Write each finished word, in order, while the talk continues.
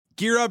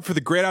Gear up for the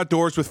great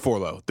outdoors with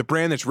Forlo, the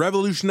brand that's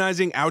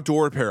revolutionizing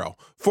outdoor apparel.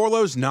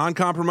 Forlo's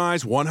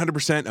non-compromise,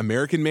 100%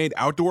 American-made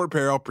outdoor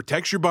apparel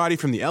protects your body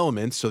from the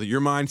elements so that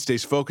your mind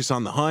stays focused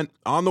on the hunt,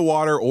 on the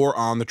water, or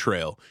on the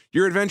trail.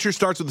 Your adventure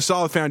starts with a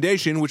solid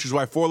foundation, which is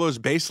why Forlo's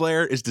base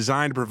layer is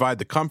designed to provide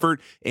the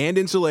comfort and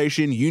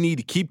insulation you need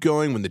to keep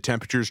going when the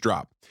temperatures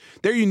drop.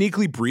 Their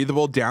uniquely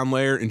breathable down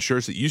layer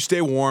ensures that you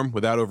stay warm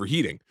without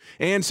overheating.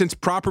 And since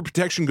proper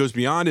protection goes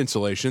beyond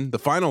insulation, the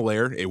final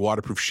layer, a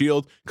waterproof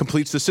shield,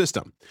 completes the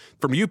system.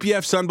 From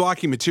UPF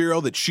sunblocking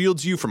material that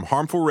shields you from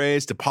harmful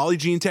rays to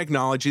polygene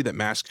technology that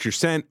masks your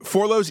scent,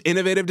 Forlo's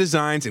innovative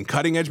designs and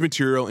cutting-edge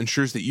material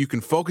ensures that you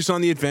can focus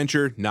on the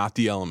adventure, not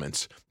the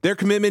elements. Their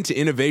commitment to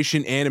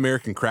innovation and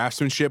American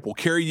craftsmanship will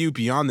carry you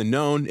beyond the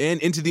known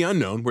and into the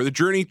unknown, where the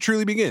journey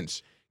truly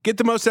begins. Get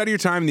the most out of your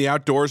time in the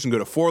outdoors and go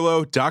to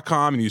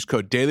forlo.com and use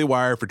code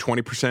DailyWire for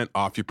 20%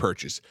 off your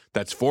purchase.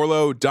 That's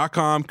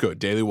forlo.com, code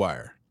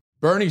DailyWire.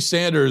 Bernie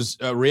Sanders,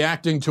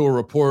 reacting to a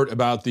report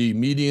about the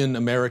median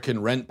American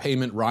rent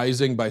payment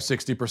rising by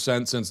 60%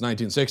 since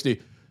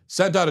 1960,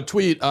 sent out a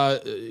tweet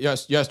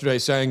yesterday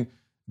saying,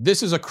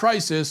 "This is a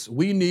crisis.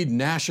 We need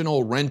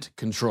national rent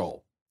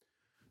control."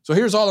 So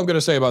here's all I'm going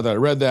to say about that. I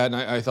read that and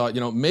I thought,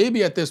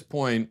 maybe at this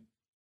point,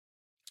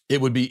 it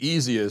would be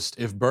easiest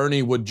if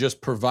Bernie would just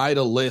provide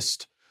a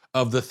list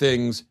of the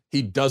things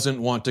he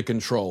doesn't want to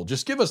control.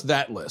 Just give us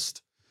that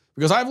list,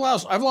 because I've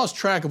lost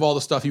track of all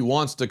the stuff he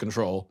wants to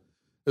control.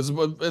 It's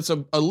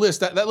a list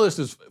that list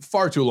is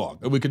far too long,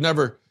 and we could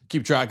never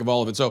keep track of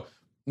all of it. So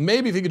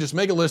maybe if you could just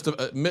make a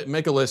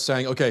list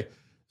saying, okay,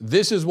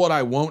 this is what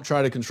I won't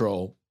try to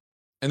control,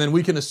 and then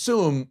we can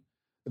assume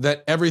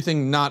that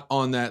everything not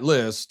on that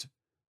list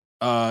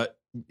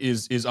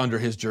is under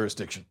his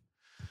jurisdiction.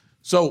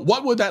 So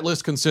what would that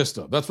list consist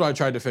of? That's what I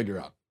tried to figure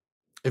out.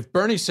 If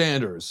Bernie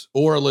Sanders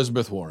or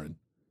Elizabeth Warren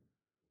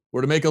were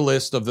to make a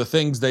list of the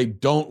things they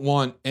don't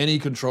want any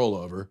control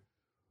over,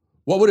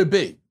 what would it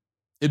be?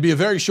 It'd be a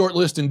very short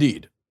list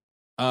indeed.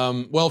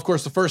 Well, of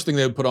course, the first thing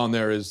they would put on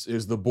there is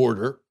the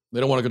border. They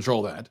don't want to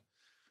control that.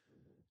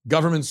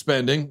 Government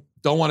spending,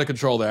 don't want to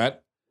control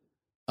that.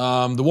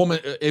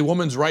 A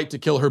woman's right to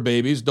kill her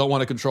babies, don't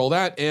want to control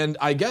that. And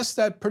I guess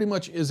that pretty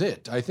much is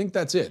it. I think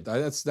that's it.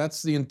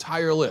 That's the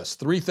entire list.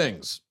 3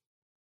 things.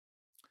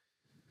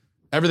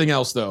 Everything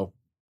else, though,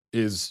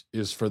 is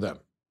for them.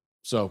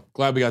 So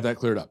glad we got that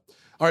cleared up.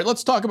 All right,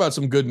 let's talk about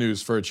some good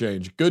news for a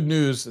change. Good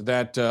news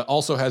that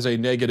also has a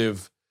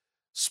negative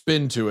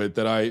spin to it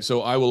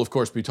so I will, of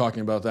course, be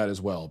talking about that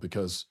as well,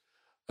 because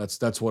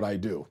that's what I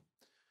do.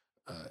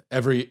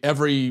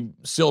 Every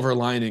silver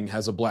lining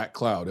has a black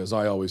cloud, as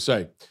I always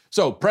say.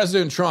 So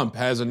President Trump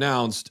has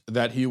announced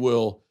that he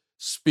will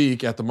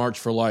speak at the March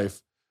for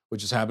Life,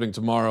 which is happening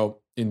tomorrow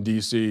in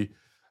D.C.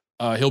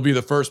 He'll be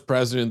the first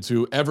president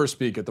to ever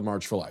speak at the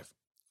March for Life.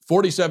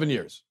 47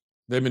 years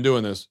they've been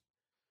doing this,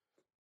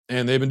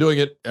 and they've been doing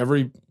it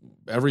every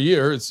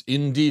year. It's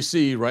in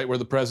D.C., right where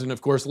the president,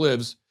 of course,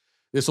 lives.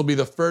 This will be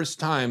the first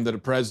time that a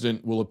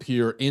president will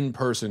appear in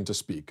person to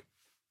speak.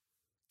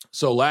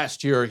 So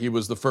last year, he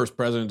was the first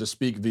president to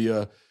speak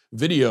via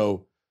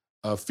video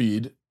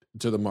feed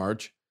to the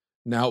march.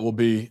 Now it will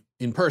be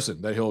in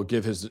person that he'll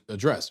give his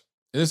address.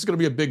 And this is going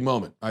to be a big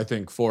moment, I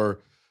think,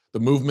 for the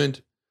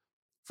movement,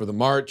 for the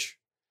march.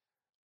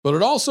 But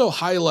it also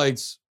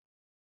highlights,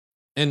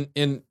 I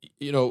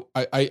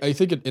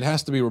think it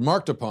has to be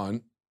remarked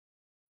upon,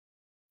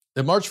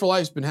 that March for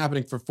Life has been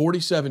happening for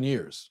 47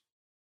 years.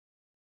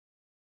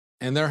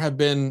 And there have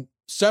been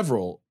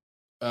several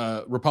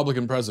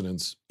Republican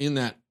presidents in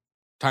that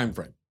time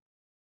frame.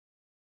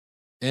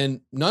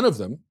 And none of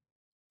them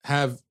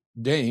have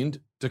deigned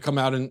to come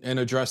out and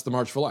address the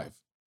March for Life.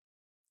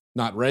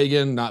 Not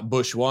Reagan, not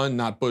Bush 1,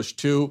 not Bush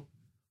 2.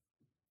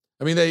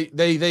 I mean,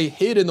 they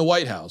hid in the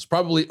White House,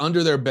 probably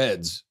under their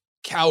beds,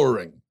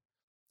 cowering,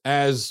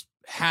 as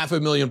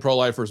 500,000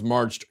 pro-lifers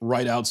marched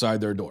right outside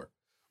their door,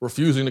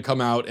 refusing to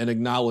come out and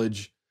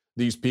acknowledge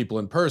these people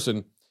in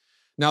person.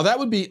 Now, that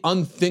would be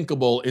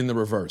unthinkable in the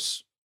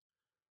reverse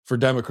for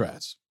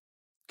Democrats.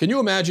 Can you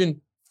imagine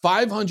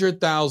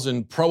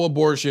 500,000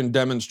 pro-abortion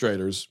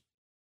demonstrators?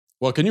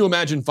 Well, can you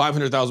imagine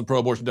 500,000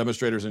 pro-abortion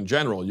demonstrators in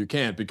general? You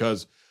can't,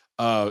 because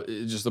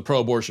just the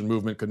pro-abortion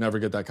movement could never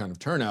get that kind of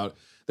turnout.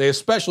 They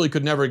especially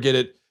could never get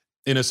it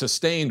in a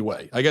sustained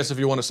way. I guess if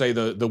you want to say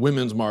the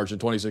Women's March in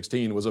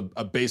 2016 was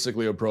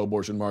basically a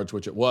pro-abortion march,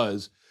 which it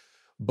was.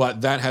 But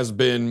that has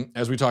been,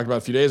 as we talked about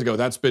a few days ago,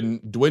 that's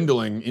been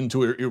dwindling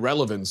into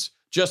irrelevance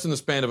just in the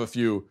span of a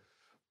few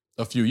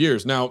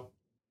years. Now,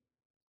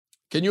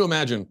 can you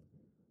imagine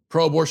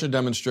pro-abortion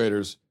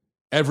demonstrators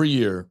every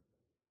year,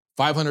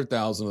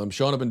 500,000 of them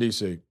showing up in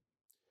D.C.,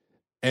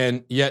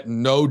 and yet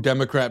no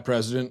Democrat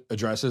president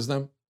addresses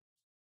them?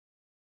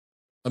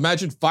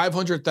 Imagine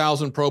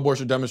 500,000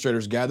 pro-abortion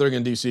demonstrators gathering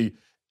in D.C.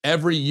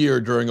 every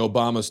year during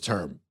Obama's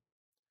term,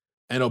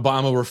 and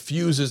Obama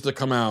refuses to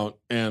come out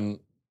and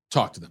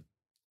talk to them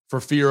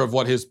for fear of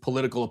what his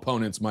political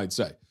opponents might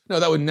say. No,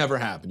 that would never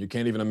happen. You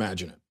can't even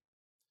imagine it.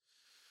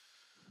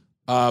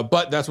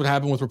 But that's what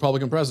happened with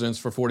Republican presidents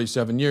for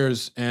 47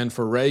 years. And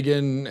for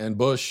Reagan and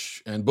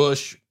Bush,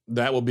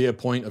 that will be a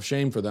point of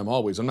shame for them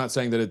always. I'm not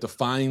saying that it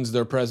defines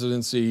their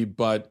presidency,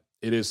 but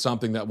it is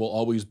something that will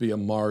always be a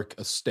mark,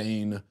 a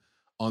stain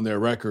on their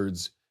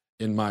records,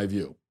 in my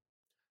view.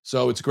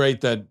 So it's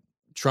great that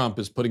Trump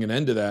is putting an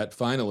end to that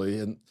finally.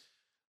 And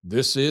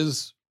this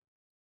is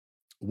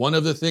one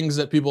of the things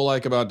that people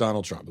like about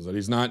Donald Trump, is that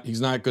he's not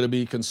going to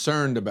be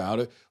concerned about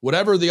it.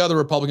 Whatever the other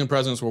Republican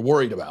presidents were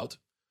worried about,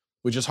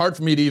 which is hard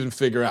for me to even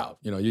figure out.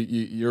 You know,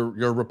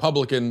 you're a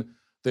Republican.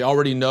 They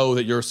already know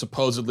that you're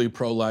supposedly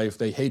pro-life.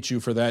 They hate you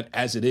for that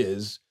as it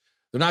is.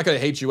 They're not going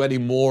to hate you any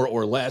more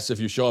or less if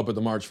you show up at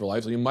the March for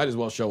Life, so you might as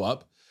well show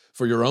up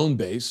for your own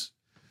base.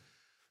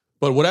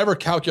 But whatever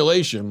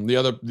calculation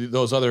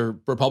those other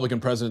Republican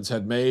presidents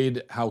had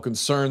made, how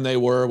concerned they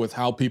were with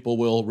how people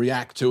will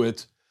react to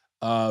it,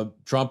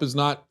 Trump is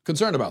not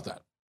concerned about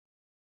that.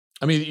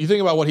 I mean, you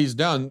think about what he's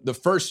done. The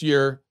first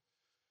year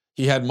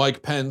he had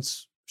Mike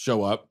Pence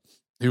show up.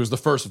 He was the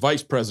first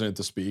vice president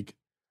to speak.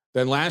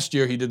 Then last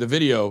year he did the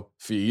video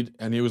feed,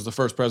 and he was the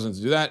first president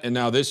to do that. And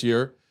now this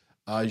year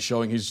he's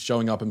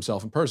showing up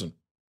himself in person.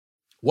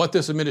 What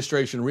this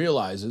administration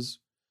realizes,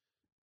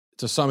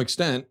 to some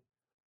extent,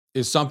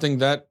 is something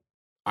that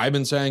I've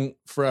been saying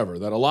forever,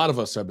 that a lot of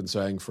us have been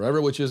saying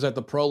forever, which is that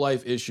the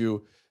pro-life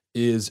issue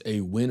is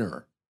a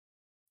winner.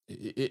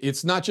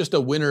 It's not just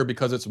a winner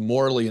because it's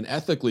morally and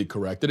ethically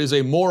correct. It is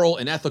a moral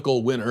and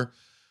ethical winner,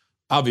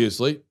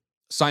 obviously.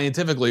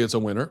 Scientifically, it's a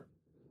winner.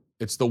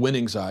 It's the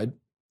winning side.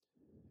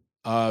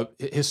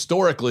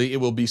 Historically, it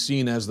will be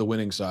seen as the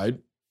winning side,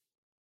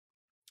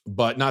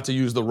 but not to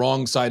use the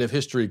wrong side of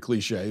history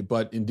cliche,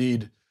 but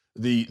indeed,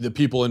 the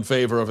people in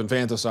favor of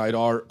infanticide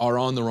are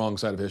on the wrong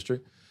side of history.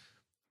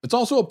 It's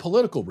also a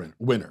political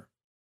winner.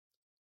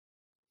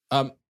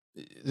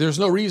 There's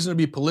no reason to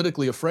be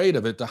politically afraid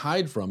of it, to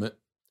hide from it,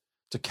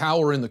 to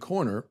cower in the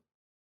corner,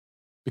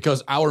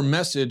 because our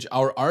message,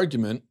 our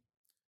argument,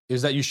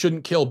 is that you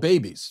shouldn't kill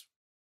babies.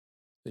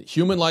 That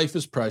human life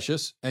is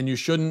precious, and you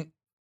shouldn't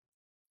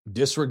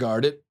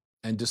disregard it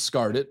and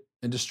discard it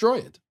and destroy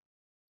it.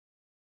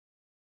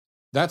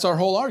 That's our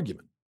whole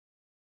argument.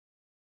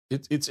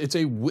 It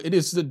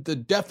is the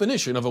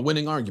definition of a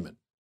winning argument.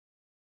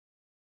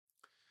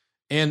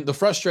 And the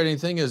frustrating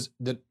thing is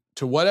that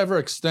to whatever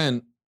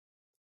extent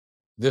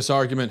this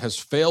argument has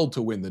failed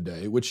to win the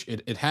day, which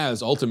it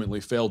has ultimately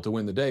failed to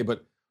win the day,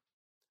 but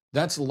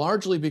that's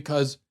largely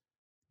because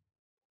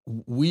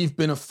we've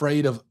been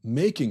afraid of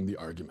making the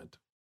argument.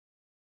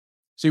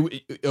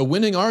 See, a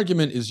winning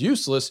argument is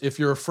useless if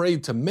you're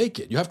afraid to make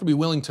it. You have to be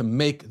willing to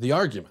make the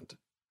argument.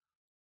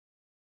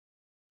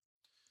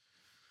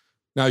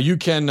 Now, you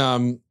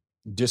can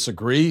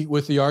disagree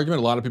with the argument.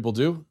 A lot of people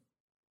do.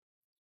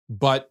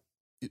 But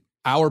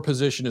our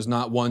position is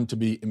not one to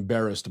be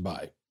embarrassed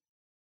by.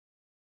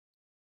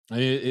 I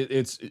mean,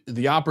 it's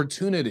the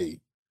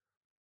opportunity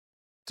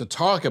to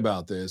talk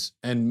about this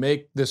and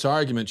make this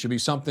argument should be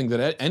something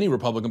that any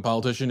Republican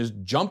politician is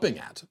jumping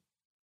at.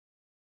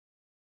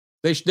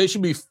 They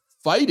should be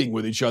fighting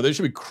with each other. They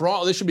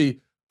should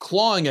be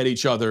clawing at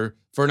each other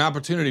for an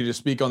opportunity to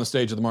speak on the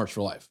stage of the March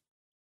for Life.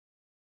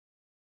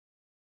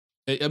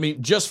 I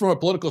mean, just from a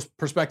political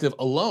perspective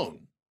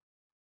alone,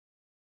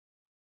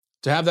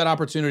 to have that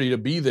opportunity to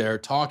be there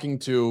talking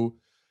to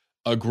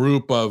a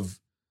group of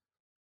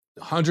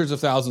hundreds of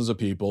thousands of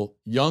people,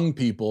 young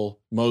people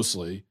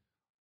mostly,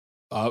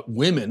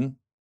 women,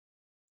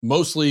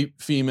 mostly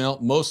female,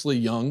 mostly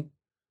young,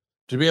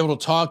 to be able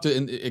to talk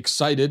to,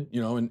 excited,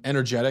 and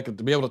energetic, to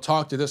be able to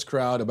talk to this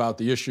crowd about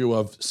the issue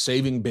of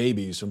saving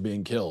babies from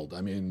being killed. I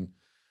mean,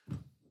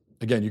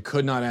 again, you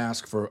could not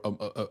ask for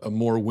a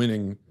more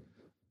winning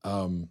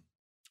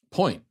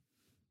point.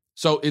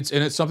 So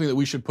it's something that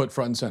we should put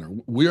front and center.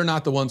 We're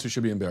not the ones who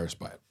should be embarrassed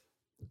by it.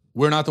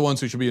 We're not the ones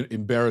who should be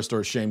embarrassed or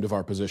ashamed of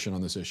our position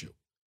on this issue.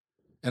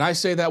 And I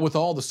say that with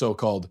all the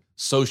so-called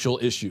social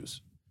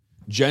issues.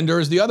 Gender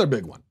is the other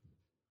big one.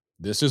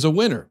 This is a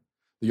winner.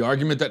 The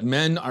argument that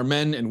men are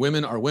men and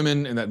women are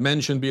women, and that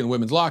men shouldn't be in the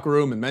women's locker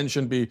room and men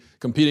shouldn't be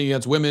competing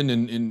against women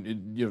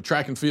in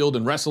track and field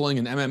and wrestling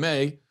and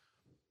MMA.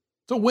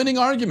 It's a winning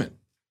argument.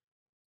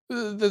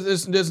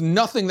 There's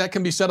nothing that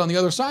can be said on the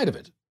other side of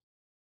it.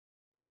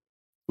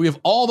 We have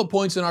all the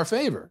points in our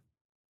favor.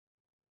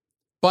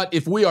 But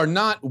if we are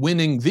not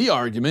winning the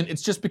argument,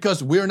 it's just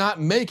because we're not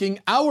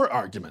making our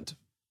argument.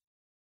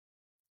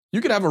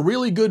 You could have a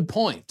really good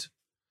point.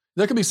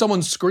 There could be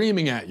someone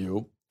screaming at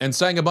you and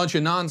saying a bunch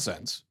of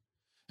nonsense,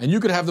 and you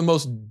could have the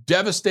most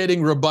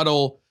devastating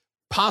rebuttal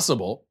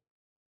possible,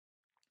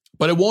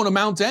 but it won't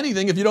amount to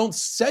anything if you don't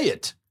say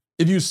it.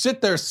 If you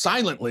sit there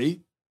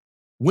silently,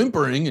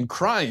 whimpering and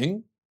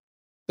crying,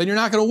 then you're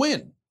not going to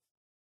win.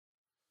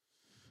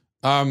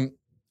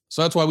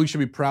 So that's why we should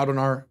be proud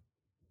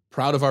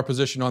of our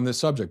position on this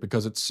subject,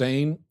 because it's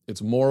sane,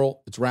 it's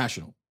moral, it's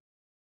rational.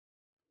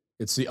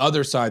 It's the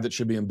other side that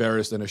should be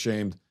embarrassed and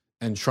ashamed,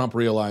 and Trump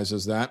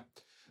realizes that.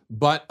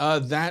 But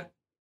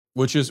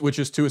which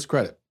is to his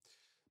credit.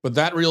 But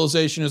that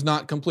realization is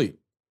not complete,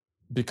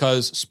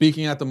 because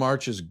speaking at the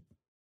march is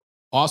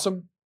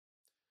awesome.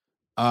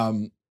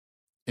 And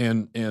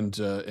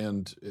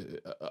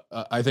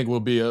I think will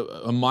be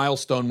a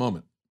milestone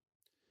moment.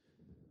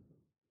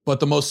 But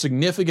the most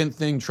significant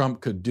thing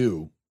Trump could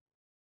do,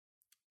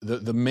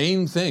 the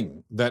main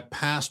thing that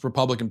past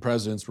Republican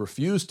presidents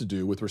refused to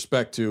do with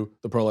respect to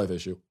the pro-life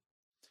issue,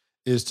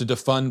 is to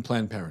defund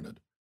Planned Parenthood.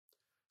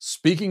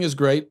 Speaking is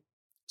great.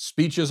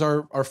 Speeches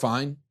are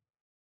fine.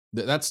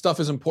 That stuff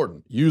is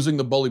important. Using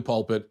the bully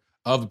pulpit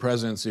of the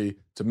presidency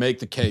to make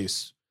the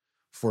case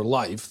for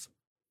life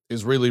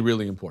is really,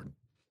 really important.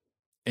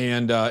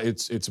 And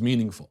it's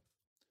meaningful.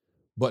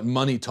 But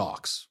money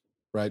talks,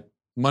 right?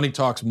 Money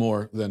talks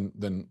more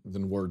than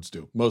words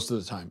do most of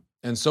the time.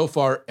 And so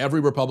far, every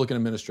Republican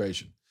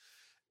administration,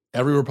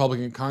 every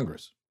Republican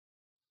Congress,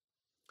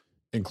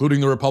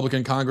 including the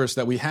Republican Congress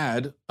that we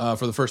had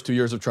for the first 2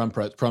 years of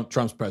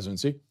Trump's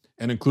presidency,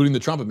 and including the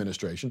Trump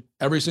administration,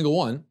 every single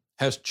one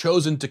has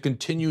chosen to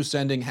continue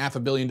sending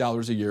 $500 million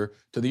a year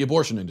to the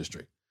abortion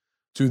industry,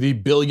 to the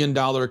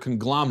billion-dollar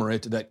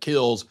conglomerate that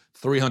kills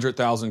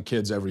 300,000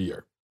 kids every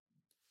year.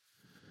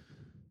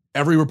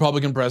 Every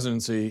Republican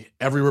presidency,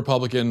 every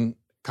Republican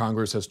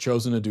Congress has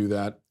chosen to do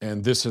that,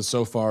 and this has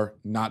so far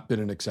not been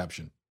an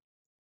exception.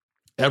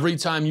 Every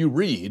time you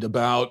read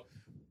about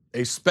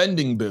a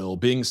spending bill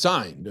being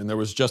signed, and there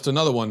was just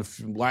another one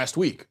last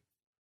week,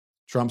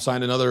 Trump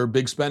signed another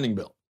big spending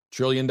bill, $1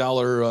 trillion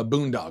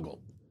boondoggle.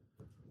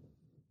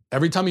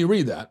 Every time you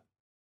read that,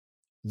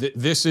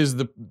 this is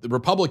the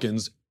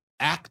Republicans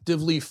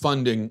actively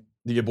funding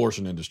the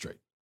abortion industry.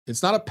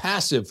 It's not a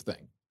passive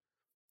thing.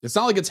 It's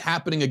not like it's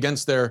happening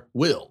against their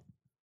will.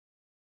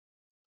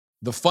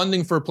 The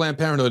funding for Planned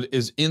Parenthood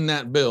is in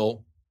that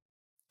bill,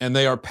 and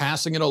they are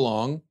passing it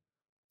along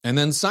and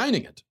then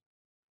signing it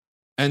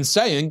and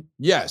saying,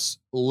 yes,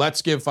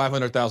 let's give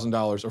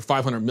 $500,000 or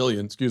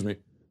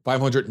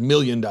 $500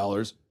 million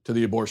to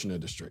the abortion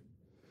industry.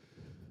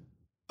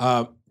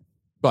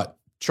 But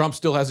Trump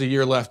still has a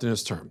year left in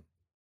his term.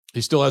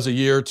 He still has a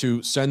year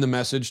to send the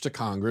message to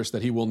Congress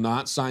that he will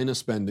not sign a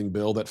spending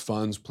bill that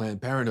funds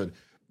Planned Parenthood.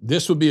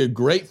 This would be a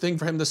great thing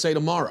for him to say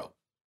tomorrow.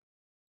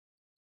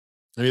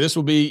 I mean, this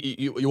will be,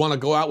 you want to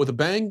go out with a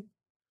bang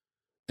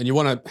and you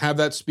want to have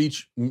that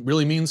speech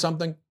really mean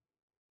something.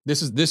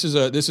 This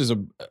is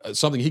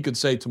something he could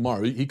say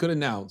tomorrow. He could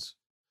announce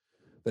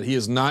that he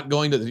is not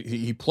going to,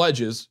 he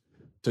pledges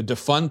to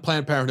defund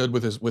Planned Parenthood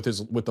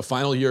with the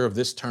final year of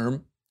this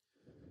term.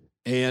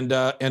 And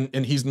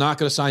he's not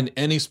going to sign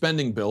any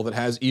spending bill that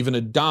has even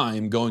a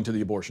dime going to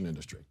the abortion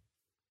industry.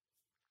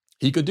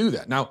 He could do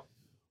that. Now,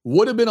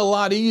 would have been a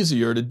lot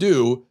easier to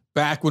do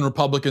back when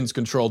Republicans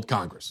controlled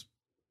Congress.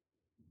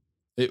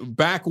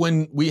 Back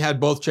when we had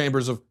both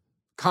chambers of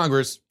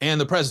Congress and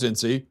the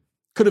presidency,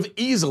 could have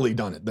easily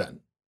done it then.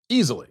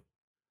 Easily.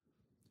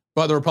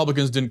 But the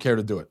Republicans didn't care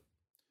to do it.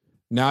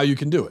 Now you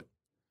can do it.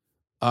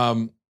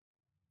 Now,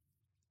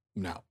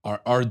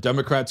 are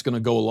Democrats going to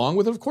go along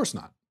with it? Of course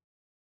not.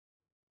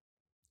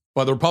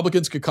 But the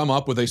Republicans could come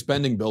up with a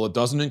spending bill that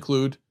doesn't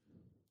include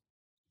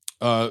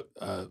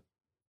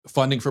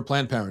funding for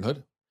Planned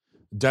Parenthood.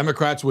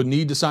 Democrats would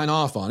need to sign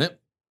off on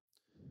it.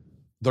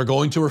 They're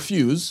going to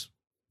refuse.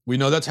 We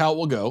know that's how it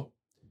will go.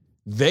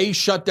 They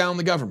shut down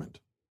the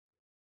government.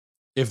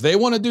 If they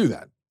want to do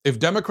that, if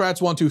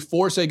Democrats want to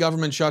force a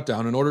government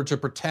shutdown in order to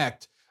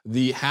protect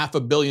the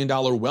 $500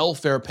 million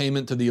welfare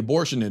payment to the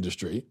abortion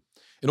industry,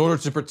 in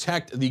order to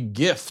protect the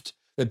gift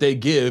that they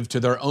give to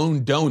their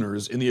own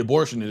donors in the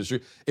abortion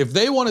industry, if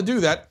they want to do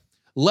that,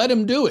 let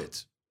them do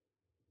it.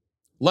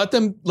 Let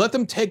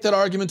them take that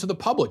argument to the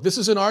public. This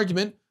is an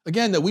argument,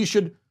 again, that we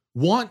should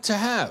want to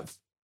have.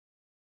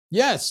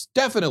 Yes,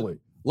 definitely.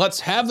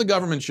 Let's have the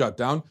government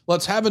shutdown.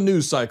 Let's have a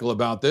news cycle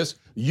about this.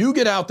 You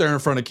get out there in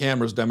front of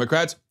cameras,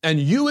 Democrats, and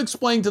you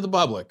explain to the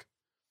public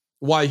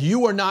why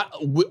you are not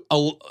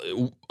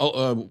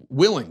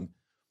willing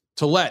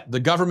to let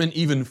the government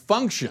even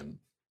function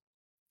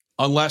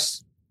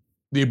unless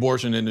the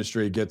abortion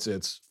industry gets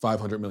its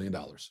 $500 million.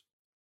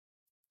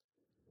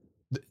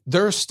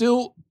 There are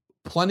still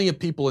plenty of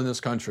people in this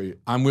country,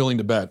 I'm willing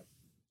to bet,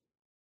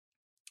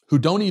 who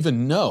don't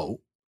even know,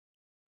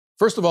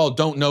 first of all,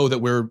 don't know that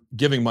we're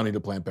giving money to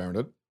Planned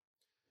Parenthood.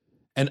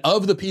 And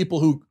of the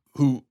people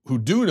who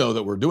do know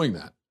that we're doing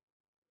that,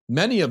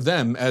 many of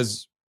them,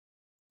 as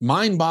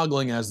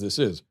mind-boggling as this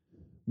is,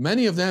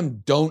 many of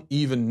them don't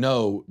even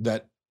know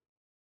that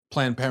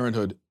Planned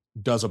Parenthood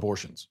does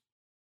abortions.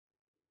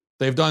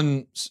 They've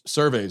done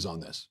surveys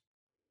on this.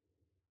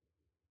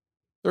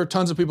 There are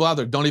tons of people out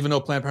there who don't even know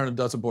Planned Parenthood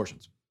does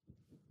abortions.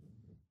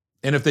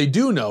 And if they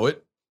do know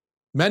it,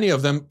 many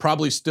of them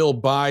probably still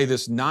buy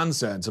this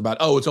nonsense about,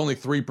 oh, it's only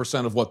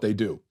 3% of what they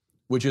do,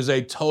 which is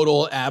a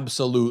total,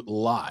 absolute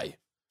lie.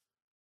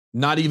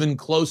 Not even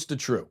close to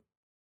true.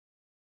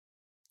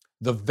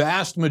 The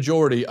vast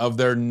majority of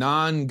their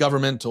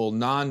non-governmental,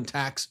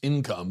 non-tax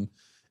income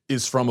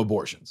is from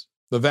abortions.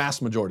 The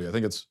vast majority. I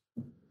think it's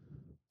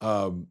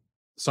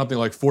something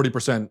like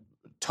 40%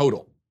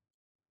 total,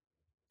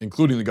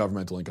 including the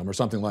governmental income or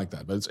something like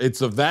that. But it's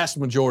the vast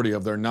majority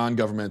of their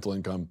non-governmental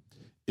income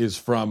is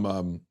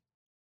from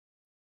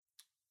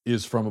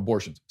is from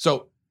abortions.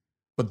 So,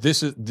 but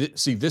this is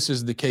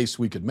the case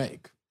we could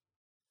make.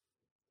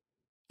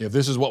 If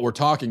this is what we're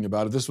talking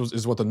about, if this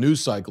is what the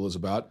news cycle is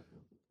about,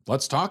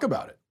 let's talk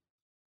about it.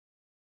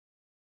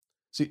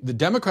 See, the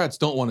Democrats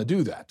don't want to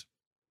do that.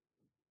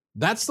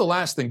 That's the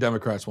last thing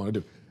Democrats want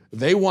to do.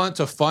 They want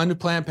to fund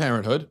Planned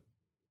Parenthood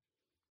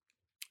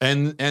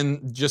and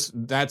just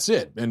that's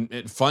it.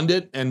 And fund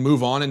it and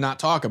move on and not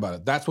talk about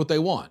it. That's what they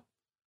want.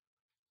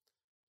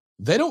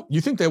 You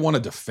think they want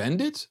to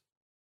defend it?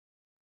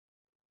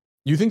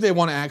 You think they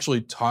want to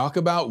actually talk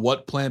about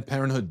what Planned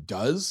Parenthood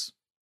does?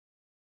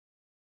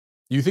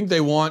 You think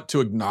they want to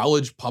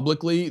acknowledge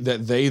publicly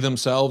that they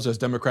themselves, as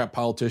Democrat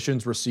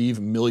politicians, receive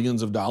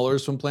millions of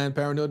dollars from Planned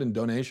Parenthood in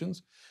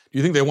donations? Do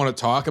you think they want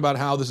to talk about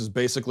how this is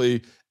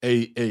basically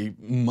a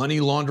money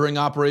laundering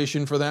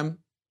operation for them?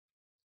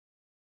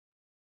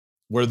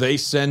 Where they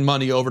send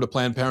money over to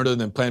Planned Parenthood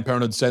and then Planned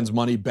Parenthood sends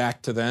money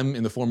back to them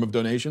in the form of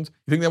donations?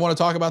 You think they want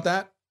to talk about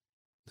that?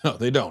 No,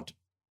 they don't.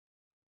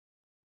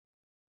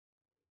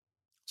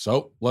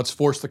 So let's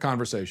force the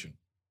conversation.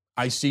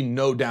 I see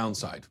no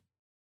downside.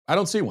 I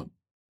don't see one.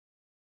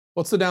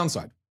 What's the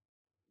downside?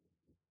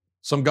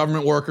 Some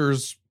government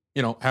workers,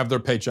 have their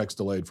paychecks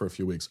delayed for a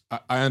few weeks.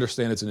 I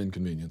understand it's an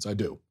inconvenience. I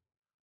do.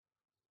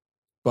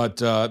 But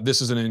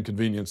this is an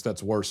inconvenience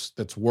that's worth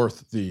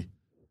the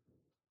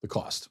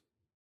cost.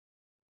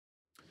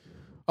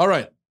 All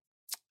right.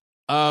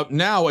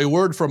 Now a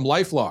word from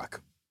LifeLock.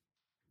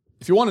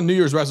 If you want a New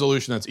Year's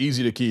resolution that's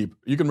easy to keep,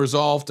 you can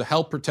resolve to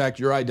help protect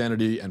your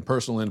identity and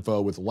personal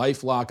info with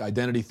LifeLock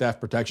Identity Theft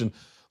Protection.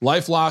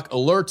 LifeLock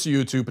alerts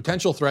you to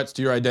potential threats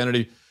to your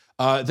identity.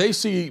 They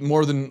see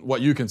more than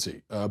what you can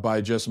see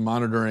by just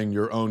monitoring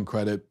your own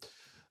credit.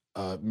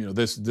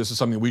 This is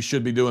something we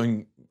should be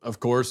doing, of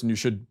course, and you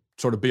should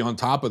sort of be on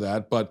top of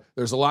that. But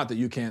there's a lot that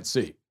you can't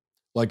see,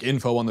 like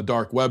info on the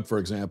dark web, for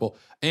example.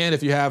 And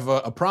if you have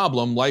a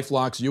problem,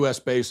 LifeLock's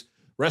U.S.-based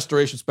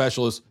restoration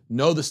specialists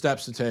know the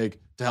steps to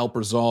take to help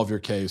resolve your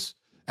case.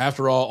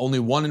 After all, only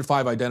 1 in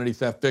 5 identity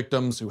theft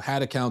victims who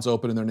had accounts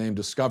open in their name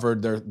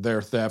discovered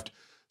their theft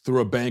through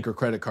a bank or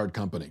credit card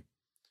company.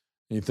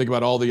 And you think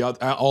about all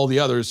the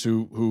others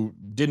who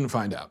didn't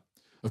find out.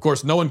 Of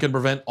course, no one can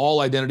prevent all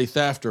identity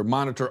theft or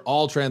monitor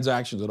all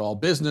transactions at all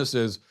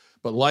businesses,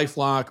 but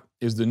LifeLock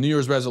is the New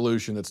Year's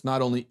resolution that's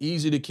not only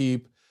easy to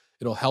keep,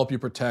 it'll help you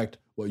protect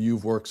what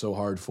you've worked so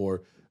hard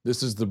for.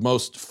 This is the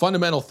most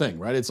fundamental thing,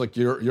 right? It's like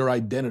your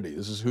identity.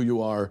 This is who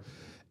you are.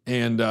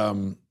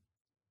 And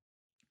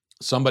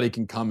somebody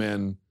can come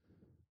in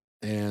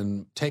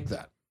and take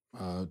that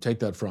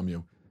from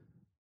you.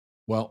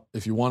 Well,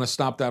 if you want to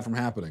stop that from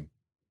happening,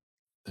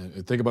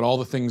 and think about all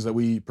the things that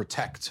we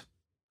protect.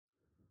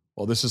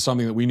 Well, this is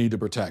something that we need to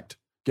protect.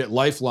 Get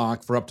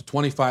LifeLock for up to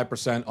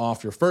 25%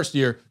 off your first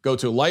year. Go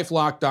to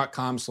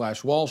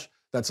lifelock.com/Walsh.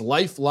 That's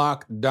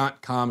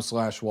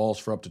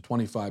lifelock.com/Walsh for up to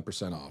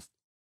 25% off.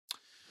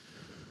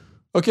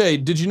 Okay,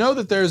 did you know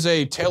that there's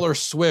a Taylor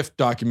Swift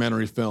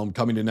documentary film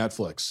coming to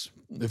Netflix?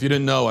 If you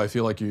didn't know, I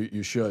feel like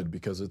you should,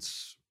 because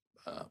it's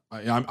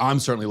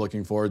I'm certainly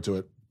looking forward to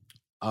it.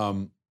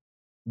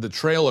 The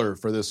trailer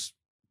for this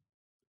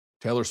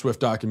Taylor Swift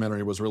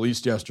documentary was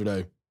released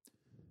yesterday.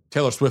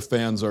 Taylor Swift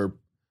fans are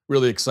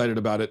really excited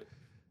about it.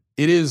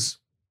 It's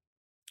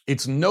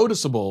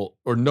noticeable,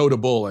 or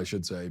notable, I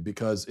should say,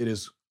 because it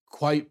is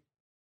quite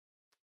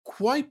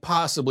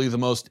possibly the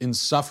most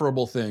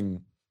insufferable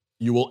thing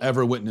you will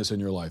ever witness in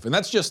your life. And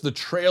that's just the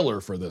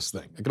trailer for this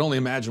thing. I can only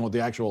imagine what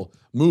the actual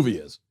movie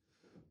is.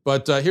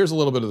 But here's a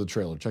little bit of the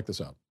trailer. Check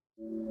this out.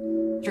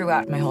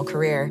 Throughout my whole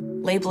career,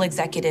 label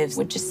executives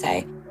would just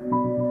say,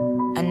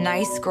 a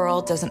nice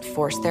girl doesn't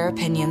force their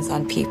opinions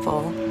on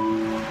people.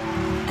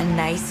 A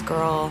nice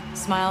girl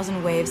smiles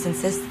and waves and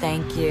says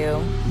thank you.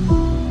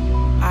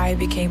 I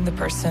became the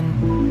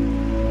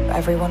person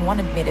everyone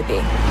wanted me to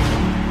be.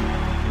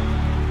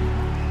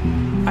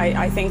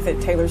 I think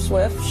that Taylor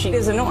Swift, she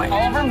is annoying.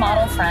 All of her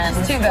model friends.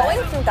 Too good. Going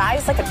through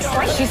guys like a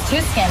train. She's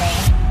too skinny.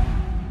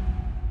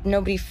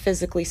 Nobody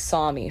physically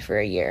saw me for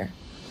a year.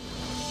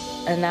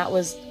 And that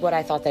was what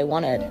I thought they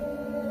wanted.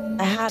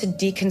 I had to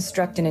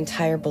deconstruct an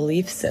entire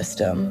belief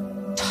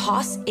system,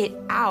 toss it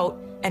out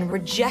and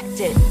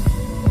reject it.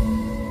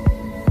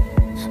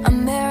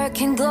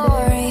 American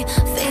glory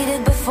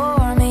faded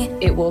before me.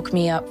 It woke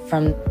me up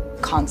from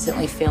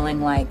constantly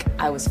feeling like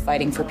I was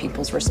fighting for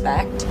people's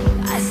respect.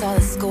 I saw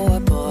the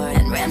scoreboard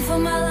and ran for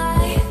my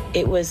life.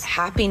 It was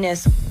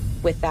happiness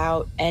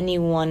without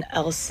anyone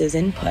else's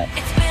input.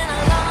 It's been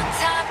a long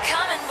time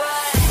coming,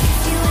 but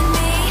you and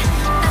me,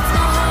 that's my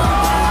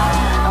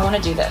home. I want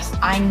to do this.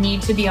 I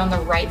need to be on the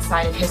right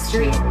side of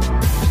history.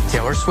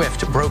 Taylor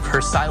Swift broke her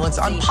silence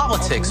on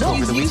politics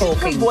over the weekend.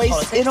 Her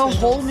voice in a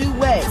whole new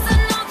way.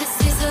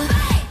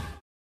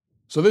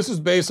 So this is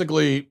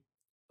basically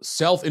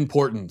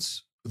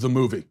Self-Importance, the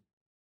movie.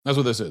 That's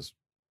what this is.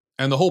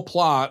 And the whole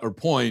plot or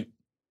point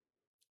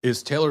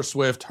is Taylor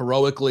Swift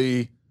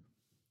heroically,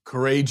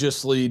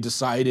 courageously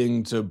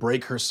deciding to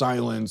break her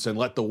silence and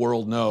let the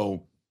world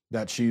know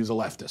that she's a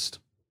leftist.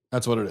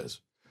 That's what it is.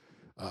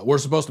 We're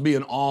supposed to be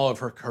in awe of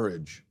her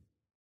courage.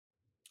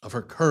 of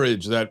her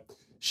courage that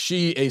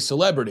she, a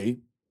celebrity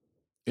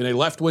in a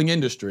left-wing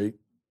industry,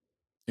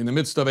 in the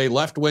midst of a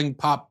left-wing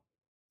pop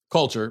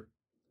culture,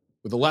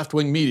 with the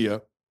left-wing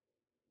media,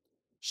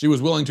 she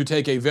was willing to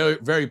take a very,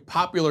 very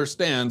popular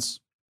stance,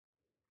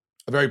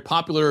 a very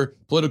popular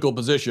political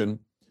position,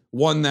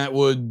 one that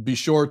would be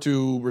sure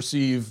to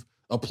receive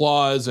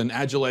applause and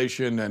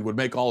adulation and would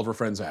make all of her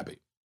friends happy.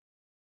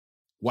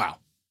 Wow.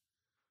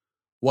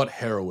 What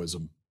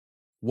heroism.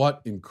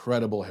 What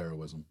incredible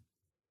heroism.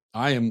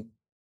 I'm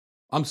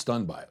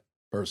stunned by it,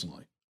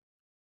 personally.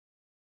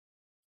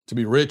 To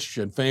be rich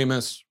and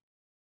famous,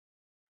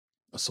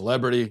 a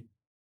celebrity,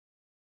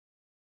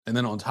 and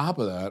then on top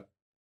of that,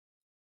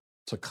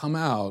 to come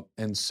out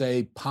and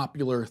say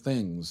popular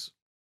things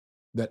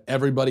that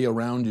everybody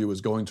around you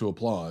is going to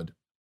applaud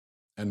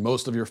and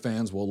most of your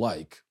fans will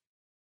like.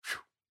 Whew.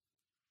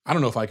 I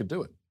don't know if I could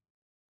do it.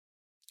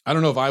 I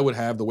don't know if I would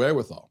have the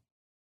wherewithal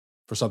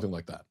for something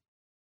like that.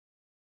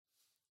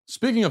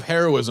 Speaking of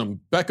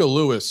heroism, Becca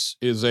Lewis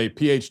is a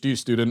PhD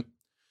student,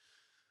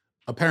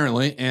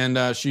 apparently,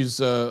 and she's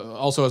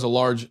also has a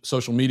large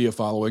social media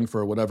following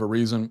for whatever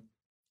reason.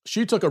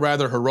 She took a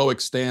rather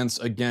heroic stance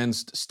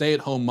against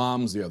stay-at-home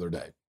moms the other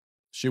day.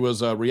 She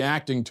was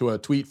reacting to a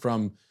tweet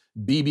from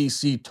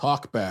BBC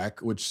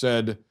Talkback, which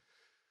said,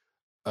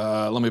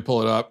 let me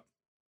pull it up.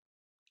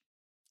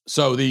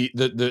 So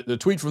the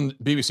tweet from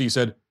BBC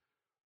said,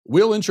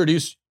 we will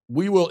introduce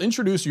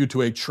you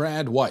to a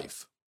trad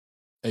wife,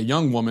 a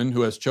young woman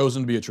who has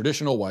chosen to be a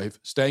traditional wife,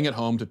 staying at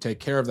home to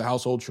take care of the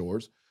household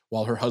chores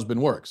while her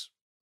husband works.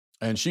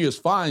 And she is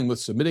fine with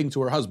submitting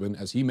to her husband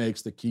as he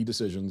makes the key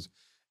decisions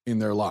in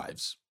their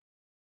lives.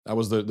 That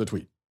was the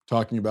tweet,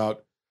 talking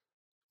about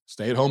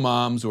stay-at-home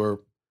moms who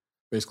are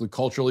basically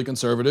culturally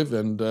conservative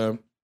and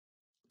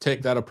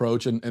take that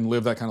approach and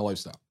live that kind of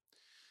lifestyle.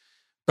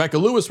 Becca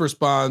Lewis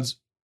responds,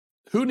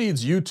 who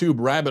needs YouTube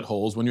rabbit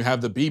holes when you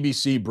have the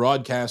BBC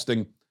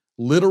broadcasting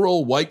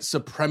literal white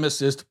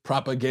supremacist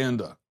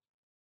propaganda?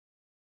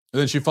 And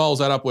then she follows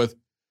that up with,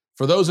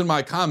 for those in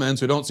my comments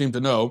who don't seem to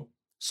know,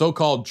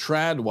 so-called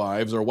trad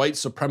wives are white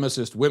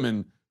supremacist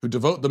women who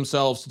devote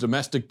themselves to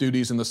domestic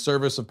duties in the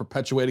service of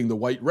perpetuating the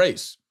white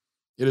race.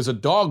 It is a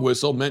dog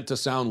whistle meant to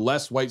sound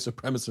less white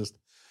supremacist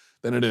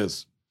than it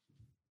is.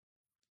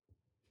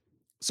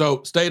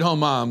 So stay-at-home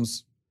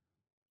moms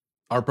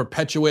are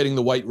perpetuating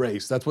the white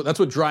race. That's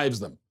what drives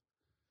them.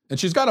 And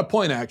she's got a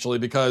point, actually,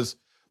 because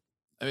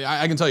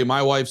I can tell you,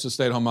 my wife's a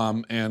stay-at-home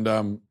mom,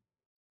 and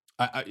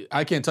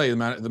I can't tell you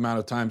the amount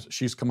of times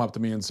she's come up to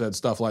me and said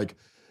stuff like,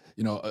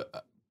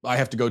 I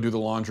have to go do the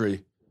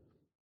laundry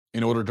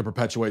in order to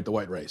perpetuate the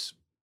white race.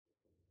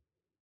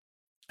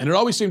 And it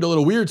always seemed a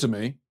little weird to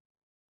me.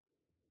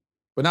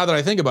 But now that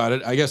I think about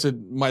it, I guess it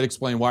might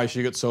explain why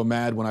she gets so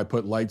mad when I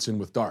put lights in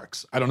with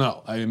darks. I don't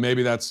know. I mean,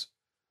 maybe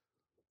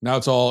now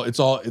it's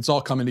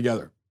all coming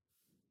together.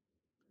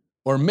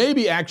 Or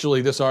maybe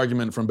actually this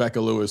argument from Becca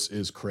Lewis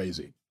is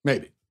crazy.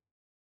 Maybe.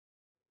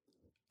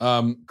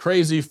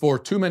 Crazy for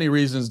too many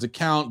reasons to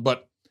count,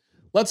 but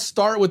let's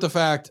start with the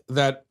fact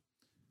that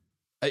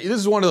this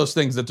is one of those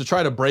things that to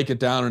try to break it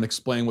down and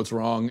explain what's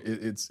wrong,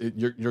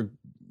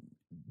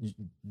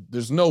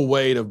 there's no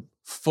way to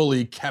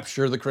fully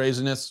capture the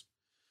craziness.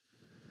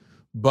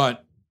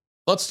 But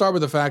let's start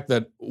with the fact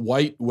that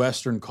white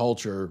Western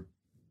culture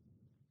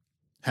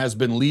has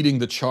been leading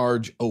the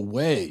charge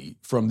away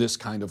from this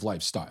kind of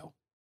lifestyle.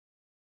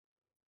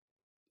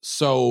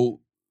 So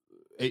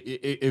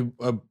a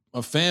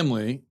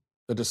family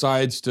that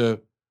decides to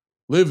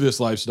live this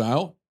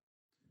lifestyle,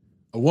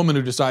 a woman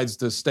who decides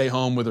to stay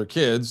home with her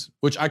kids,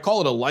 which I call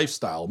it a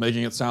lifestyle,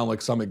 making it sound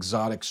like some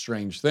exotic,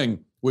 strange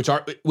thing,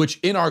 which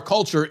in our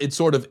culture it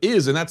sort of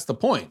is, and that's the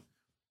point.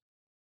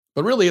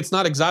 But really, it's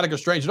not exotic or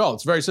strange at all.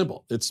 It's very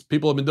simple.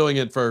 People have been doing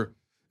it for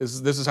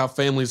this is how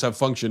families have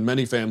functioned,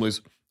 many families,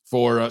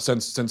 for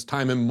since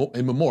time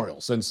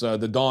immemorial, since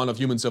the dawn of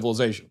human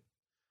civilization.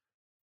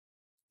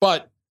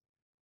 But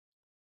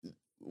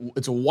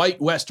it's a white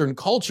Western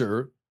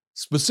culture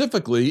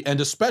specifically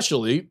and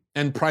especially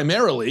and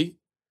primarily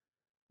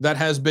that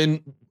has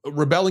been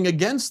rebelling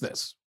against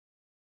this.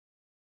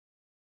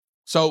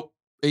 So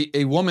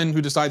a woman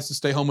who decides to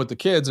stay home with the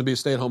kids and be a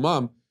stay-at-home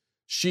mom,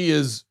 she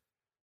is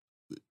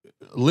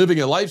living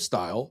a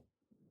lifestyle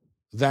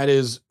that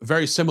is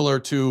very similar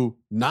to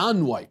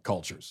non-white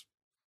cultures.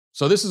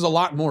 So this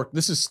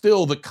is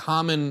still the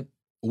common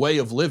way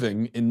of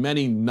living in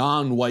many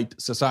non-white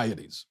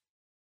societies.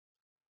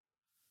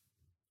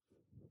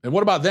 And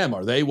what about them?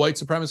 Are they white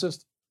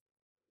supremacist?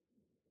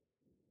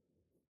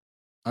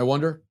 I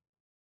wonder.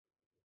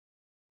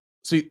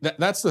 See,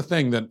 that's the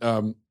thing that,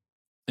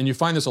 and you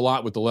find this a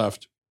lot with the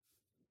left,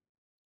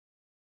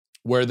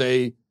 where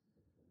they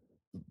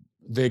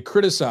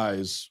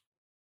criticize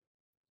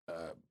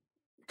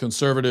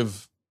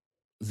conservative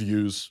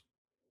views,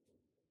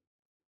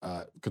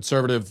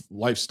 conservative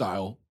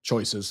lifestyle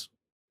choices.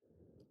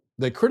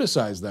 They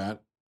criticize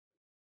that,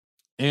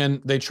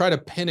 and they try to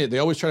pin it. They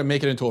always try to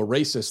make it into a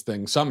racist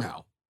thing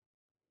somehow.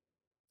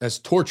 As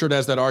tortured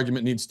as that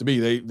argument needs to be,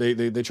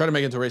 they try to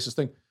make it into a racist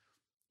thing.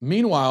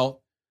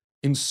 Meanwhile,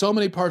 in so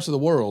many parts of the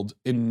world,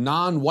 in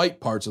non-white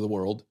parts of the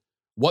world,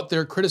 what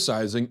they're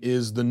criticizing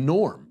is the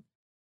norm.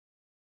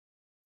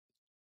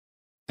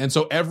 And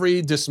so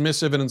every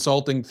dismissive and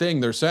insulting thing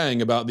they're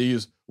saying about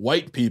these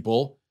white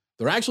people,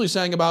 they're actually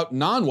saying about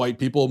non-white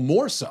people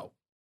more so.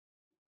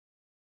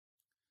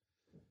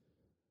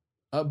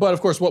 But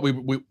of course, what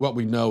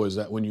we know is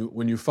that when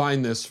you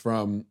find this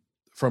from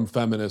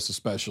feminists,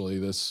 especially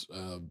this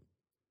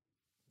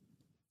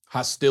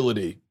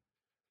hostility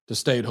to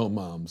stay-at-home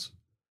moms,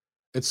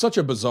 it's such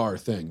a bizarre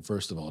thing.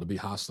 First of all, to be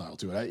hostile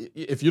to it.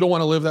 If you don't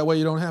want to live that way,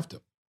 you don't have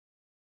to.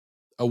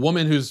 A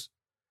woman who's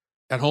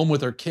at home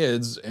with her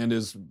kids and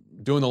is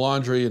doing the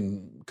laundry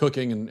and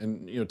cooking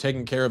and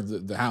taking care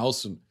of the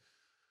house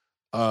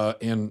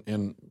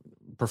and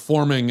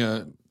performing.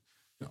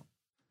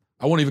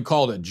 I won't even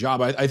call it a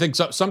job. I think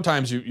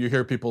sometimes you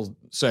hear people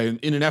say,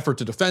 in an effort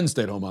to defend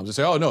stay-at-home moms, they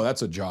say, "Oh no,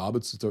 that's a job.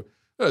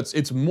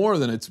 It's more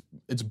than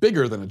it's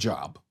bigger than a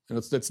job. And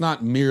it's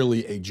not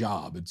merely a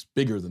job. It's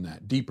bigger than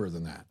that, deeper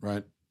than that,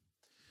 right?"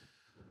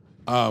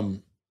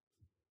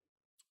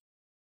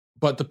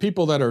 But the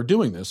people that are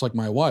doing this, like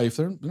my wife,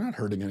 they're not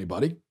hurting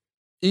anybody,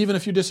 even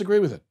if you disagree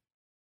with it.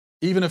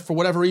 Even if for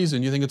whatever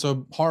reason you think it's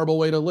a horrible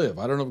way to live.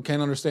 I don't know,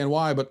 can't understand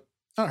why, but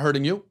not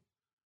hurting you,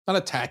 not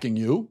attacking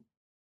you.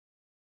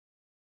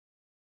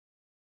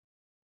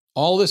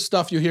 All this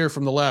stuff you hear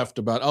from the left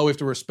about, we have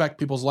to respect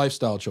people's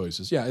lifestyle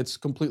choices. Yeah, it's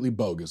completely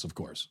bogus, of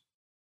course.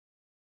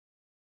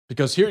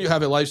 Because here you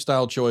have a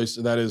lifestyle choice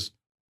that is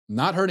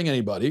not hurting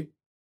anybody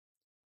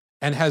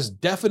and has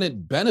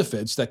definite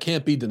benefits that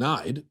can't be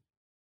denied.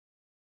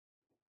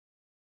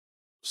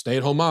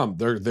 Stay-at-home mom,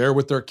 they're there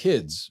with their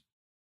kids.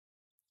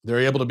 They're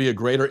able to be a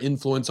greater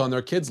influence on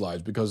their kids'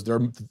 lives because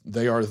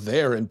they are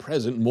there and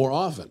present more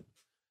often.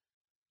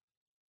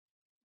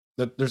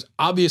 That there's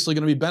obviously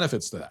going to be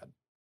benefits to that.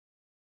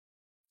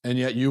 And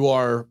yet you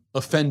are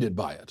offended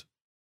by it.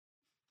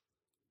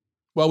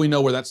 Well, we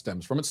know where that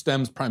stems from. It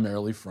stems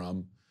primarily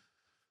from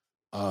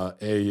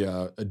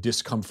a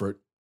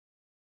discomfort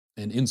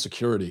and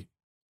insecurity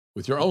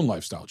with your own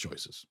lifestyle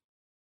choices.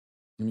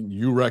 I mean,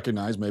 you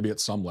recognize maybe at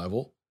some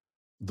level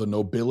the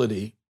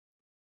nobility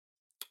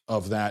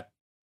of that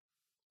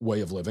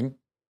way of living.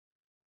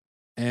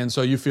 And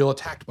so you feel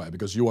attacked by it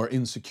because you are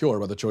insecure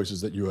by the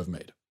choices that you have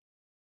made.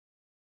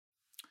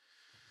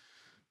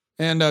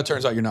 And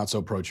turns out you're not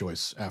so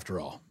pro-choice after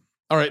all.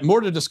 All right,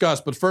 more to discuss,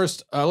 but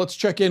first, let's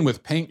check in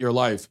with Paint Your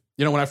Life.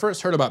 When I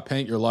first heard about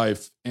Paint Your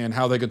Life and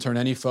how they could turn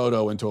any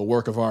photo into a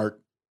work of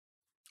art,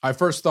 I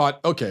first thought,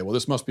 okay, well,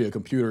 this must be a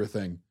computer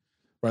thing,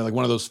 right? Like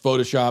one of those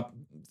Photoshop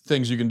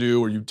things you can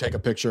do where you take a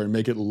picture and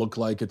make it look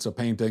like it's a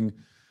painting.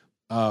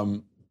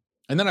 And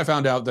then I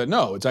found out that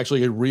no, it's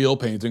actually a real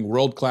painting,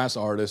 world-class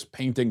artist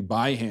painting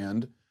by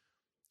hand.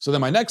 So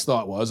then my next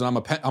thought was,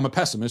 and I'm a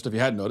pessimist if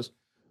you hadn't noticed,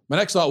 my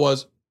next thought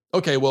was,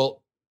 okay,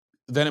 well,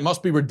 then it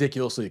must be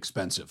ridiculously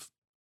expensive.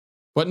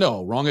 But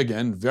no, wrong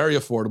again, very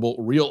affordable,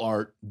 real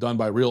art done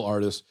by real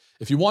artists.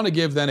 If you want to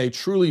give then a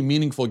truly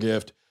meaningful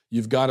gift,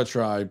 you've got to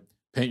try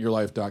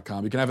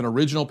paintyourlife.com. You can have an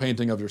original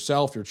painting of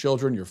yourself, your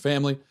children, your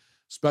family,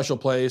 special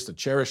place, a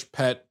cherished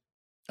pet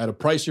at a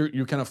price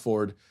you can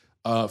afford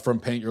from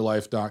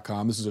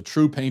paintyourlife.com. This is a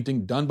true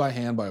painting done by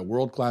hand by a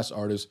world-class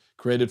artist,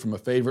 created from a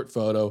favorite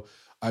photo.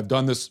 I've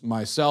done this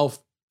myself.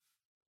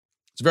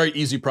 It's a very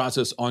easy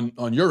process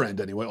on your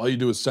end anyway. All you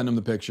do is send them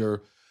the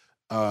picture.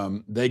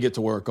 They get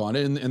to work on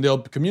it, and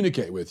they'll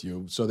communicate with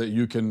you so that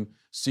you can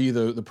see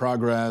the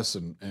progress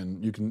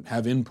and you can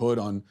have input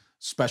on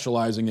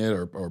specializing it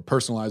or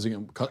personalizing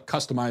it,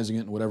 customizing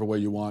it in whatever way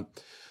you want.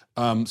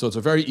 So it's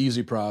a very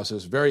easy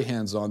process, very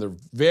hands-on. They're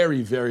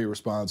very, very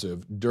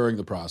responsive during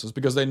the process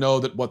because they know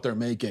that what they're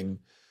making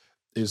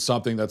is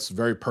something that's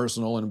very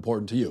personal and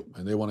important to you,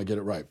 and they want to get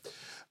it right.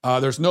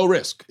 There's no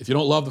risk. If you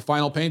don't love the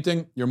final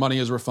painting, your money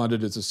is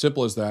refunded. It's as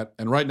simple as that.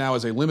 And right now,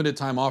 as a limited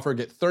time offer,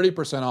 get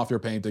 30% off your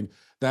painting.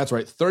 That's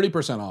right,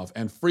 30% off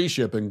and free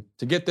shipping.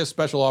 To get this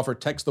special offer,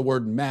 text the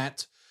word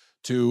Matt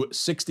to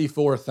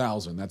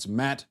 64,000. That's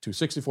Matt to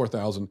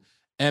 64,000,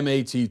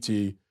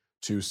 MATT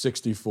to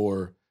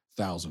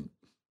 64,000.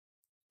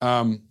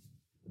 All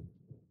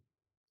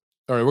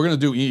right, we're going to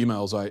do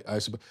emails.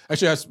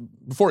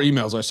 Before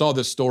emails, I saw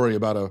this story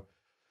about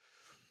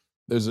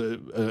there's a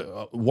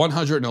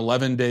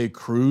 111-day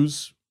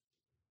cruise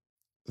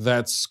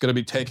that's going to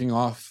be taking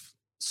off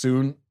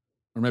soon,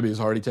 or maybe it's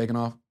already taken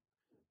off.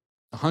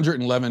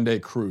 111-day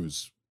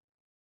cruise.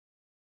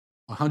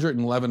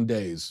 111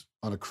 days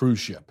on a cruise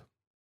ship.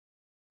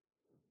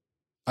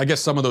 I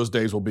guess some of those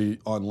days will be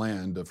on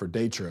land for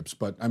day trips,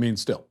 but I mean,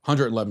 still,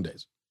 111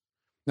 days.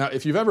 Now,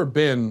 if you've ever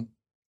been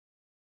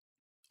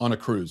on a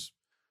cruise,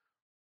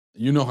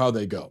 you know how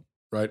they go,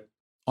 right?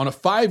 On a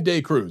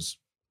 5-day cruise,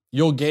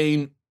 you'll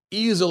gain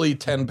easily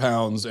 10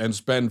 pounds and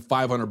spend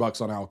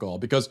 $500 on alcohol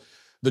because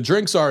the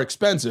drinks are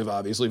expensive,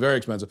 obviously, very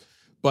expensive,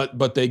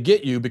 but they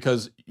get you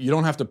because you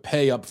don't have to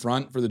pay up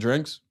front for the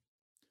drinks.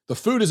 The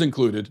food is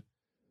included,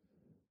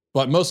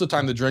 but most of the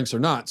time the drinks are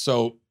not.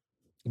 So,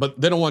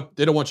 but they don't want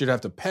you to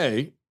have to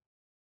pay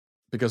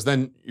because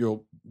then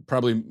you'll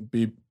probably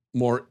be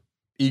more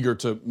eager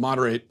to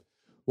moderate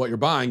what you're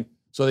buying.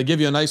 So they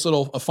give you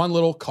a fun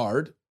little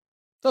card.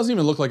 Doesn't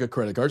even look like a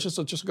credit card. It's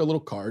just like a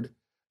little card.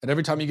 And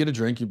every time you get a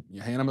drink, you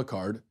hand them a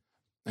card,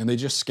 and they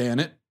just scan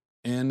it,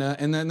 and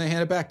then they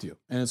hand it back to you.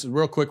 And it's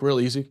real quick, real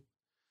easy.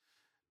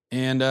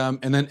 And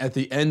then at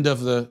the end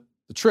of the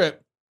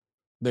trip,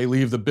 they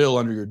leave the bill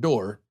under your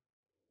door,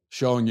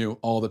 showing you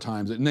all the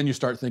times. And then you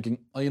start thinking,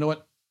 oh, you know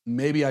what?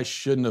 Maybe I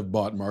shouldn't have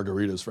bought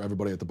margaritas for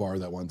everybody at the bar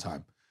that one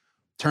time.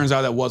 Turns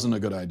out that wasn't a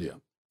good idea.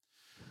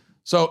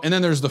 So, and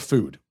then there's the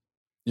food,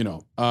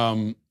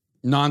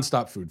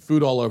 nonstop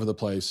food all over the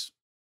place,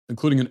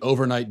 including an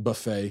overnight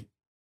buffet.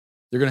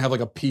 You're going to have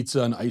like a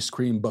pizza and ice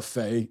cream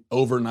buffet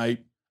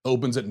overnight,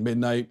 opens at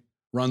midnight,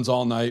 runs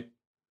all night.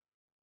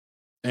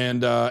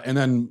 And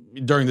then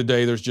during the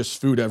day, there's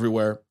just food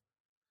everywhere.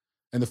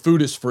 And the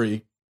food is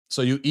free.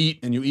 So you eat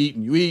and you eat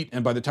and you eat.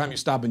 And by the time you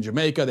stop in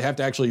Jamaica, they have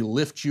to actually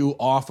lift you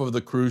off of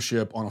the cruise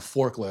ship on a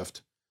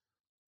forklift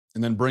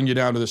and then bring you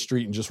down to the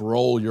street and just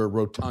roll your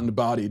rotund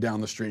body down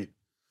the street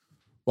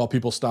while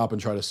people stop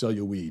and try to sell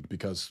you weed,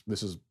 because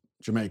this is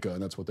Jamaica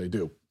and that's what they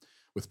do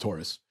with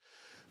tourists.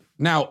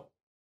 Now,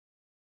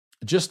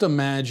 just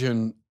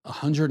imagine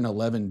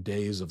 111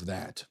 days of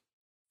that.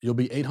 You'll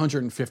be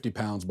 850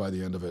 pounds by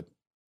the end of it,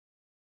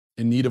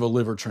 in need of a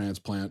liver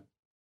transplant,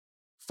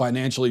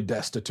 financially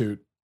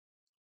destitute.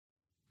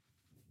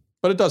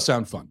 But it does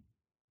sound fun,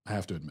 I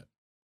have to admit.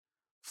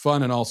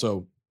 Fun and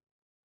also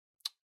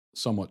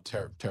somewhat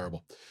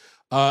terrible.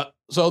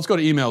 So let's go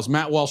to emails.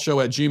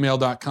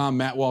 mattwalshshow@gmail.com,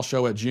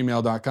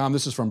 mattwalshshow@gmail.com.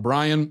 This is from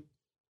Brian.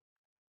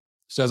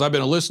 Says, I've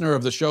been a listener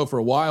of the show for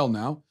a while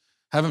now.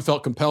 Haven't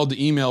felt compelled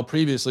to email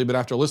previously, but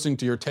after listening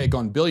to your take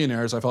on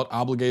billionaires, I felt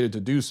obligated to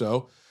do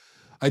so.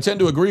 I tend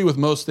to agree with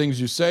most things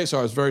you say, so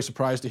I was very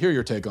surprised to hear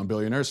your take on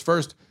billionaires.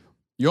 First,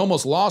 you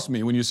almost lost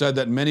me when you said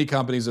that many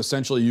companies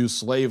essentially use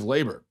slave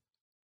labor.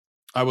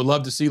 I would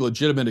love to see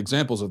legitimate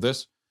examples of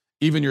this.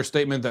 Even your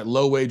statement that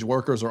low-wage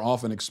workers are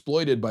often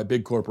exploited by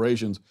big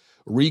corporations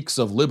reeks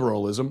of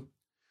liberalism.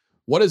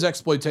 What is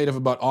exploitative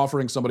about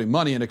offering somebody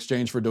money in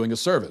exchange for doing a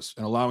service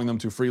and allowing them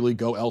to freely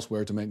go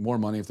elsewhere to make more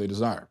money if they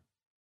desire?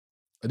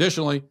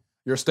 Additionally,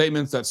 your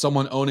statements that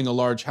someone owning a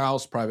large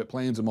house, private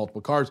planes, and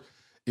multiple cars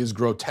is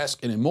grotesque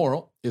and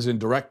immoral is in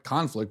direct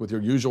conflict with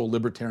your usual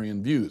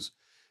libertarian views.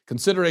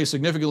 Consider a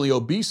significantly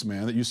obese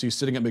man that you see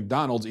sitting at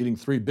McDonald's eating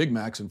 3 Big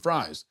Macs and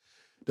fries.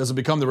 Does it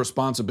become the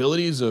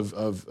responsibility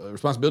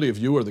of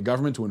you or the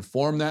government to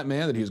inform that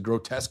man that he is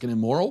grotesque and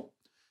immoral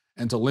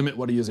and to limit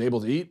what he is able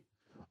to eat?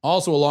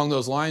 Also, along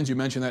those lines, you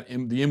mentioned that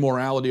the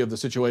immorality of the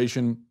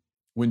situation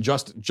when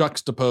just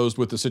juxtaposed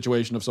with the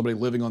situation of somebody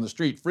living on the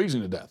street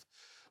freezing to death.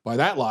 By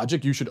that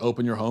logic, you should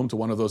open your home to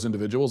one of those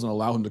individuals and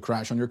allow him to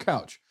crash on your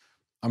couch.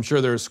 I'm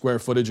sure there is square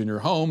footage in your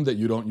home that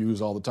you don't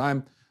use all the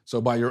time, so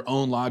by your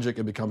own logic,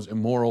 it becomes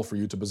immoral for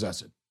you to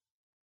possess it.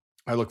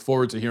 I look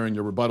forward to hearing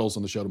your rebuttals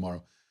on the show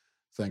tomorrow.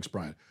 Thanks,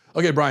 Brian.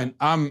 Okay, Brian,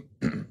 I'm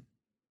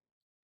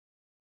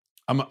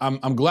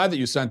glad that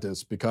you sent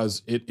this,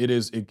 because it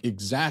is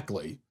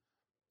exactly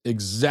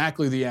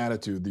the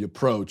attitude, the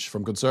approach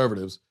from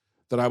conservatives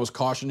that I was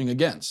cautioning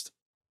against.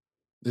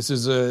 This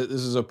is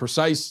a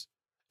precise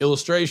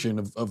illustration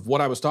of what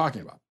I was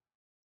talking about.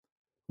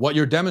 What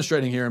you're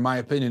demonstrating here, in my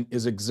opinion,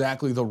 is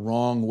exactly the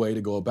wrong way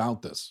to go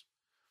about this,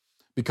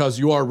 because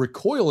you are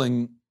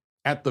recoiling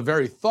at the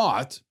very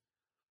thought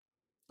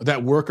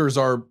that workers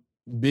are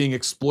being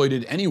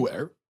exploited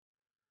anywhere,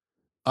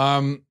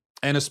 and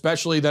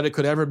especially that it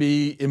could ever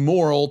be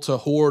immoral to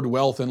hoard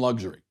wealth and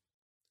luxury.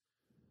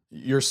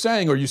 You're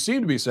saying, or you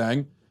seem to be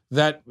saying,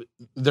 that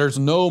there's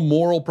no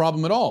moral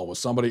problem at all with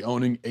somebody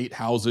owning 8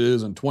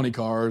 houses and 20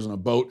 cars and a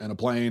boat and a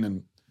plane,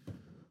 and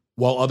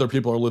while other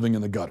people are living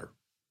in the gutter.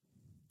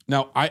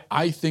 Now,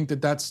 I think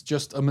that that's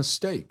just a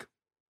mistake.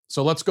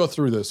 So let's go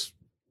through this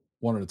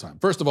one at a time.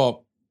 First of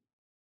all,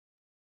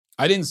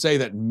 I didn't say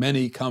that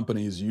many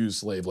companies use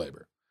slave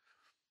labor.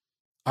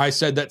 I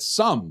said that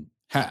some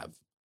have,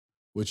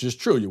 which is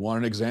true. You want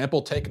an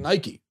example? Take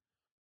Nike,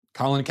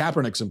 Colin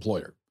Kaepernick's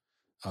employer.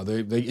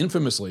 They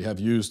infamously have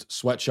used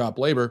sweatshop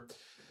labor.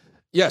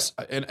 Yes,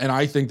 and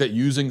I think that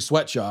using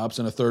sweatshops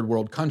in a third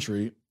world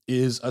country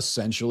is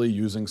essentially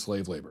using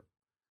slave labor.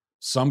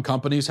 Some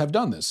companies have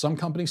done this. Some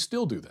companies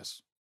still do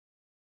this.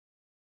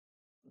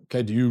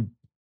 Okay, do you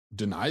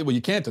deny it? Well,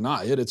 you can't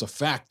deny it. It's a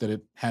fact that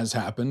it has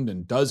happened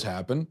and does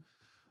happen.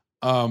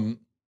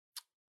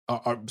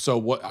 So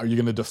what, are you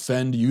going to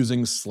defend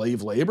using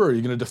slave labor? Are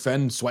you going to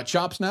defend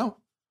sweatshops now?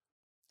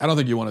 I don't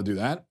think you want to do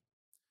that.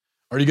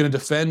 Are you going to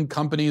defend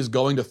companies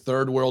going to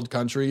third world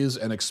countries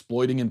and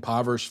exploiting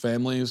impoverished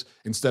families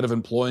instead of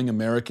employing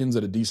Americans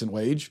at a decent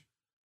wage?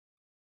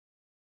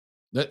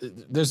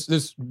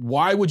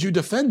 Why would you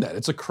defend that?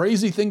 It's a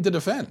crazy thing to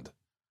defend.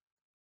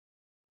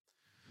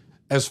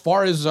 As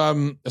far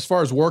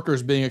as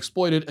workers being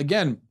exploited,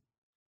 again,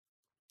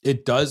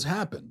 it does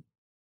happen.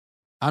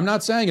 I'm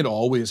not saying it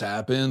always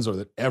happens or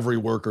that every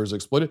worker is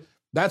exploited.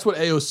 That's what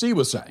AOC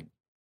was saying.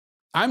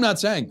 I'm not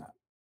saying that.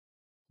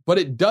 But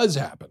it does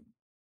happen,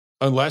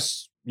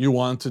 unless you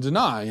want to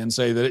deny and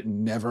say that it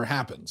never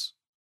happens.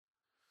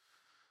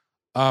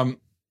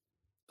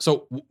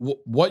 So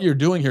what you're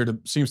doing here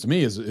seems to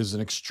me is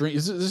an extreme.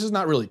 This is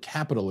not really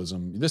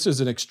capitalism. This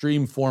is an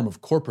extreme form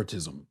of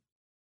corporatism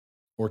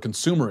or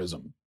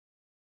consumerism.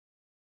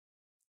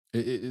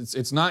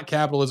 It's not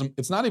capitalism.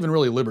 It's not even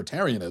really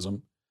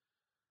libertarianism.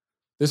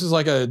 This is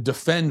like a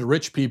defend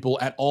rich people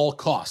at all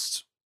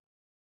costs.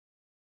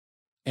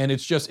 And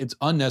it's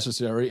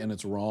unnecessary and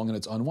it's wrong and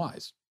it's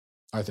unwise,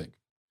 I think.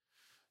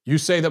 You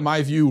say that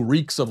my view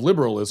reeks of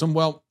liberalism.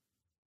 Well,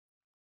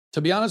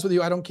 to be honest with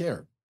you, I don't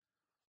care.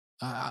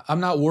 I'm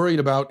not worried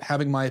about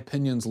having my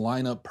opinions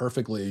line up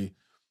perfectly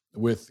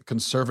with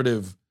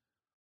conservative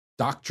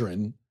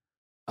doctrine.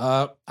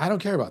 I don't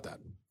care about that.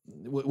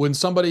 When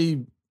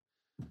somebody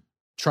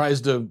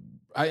tries to,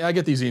 I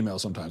get these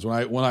emails sometimes.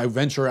 When I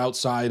venture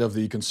outside of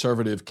the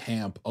conservative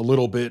camp a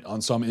little bit on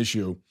some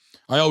issue,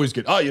 I always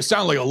get, oh, you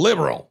sound like a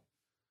liberal.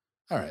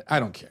 All right, I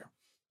don't care.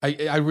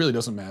 I really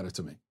doesn't matter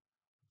to me.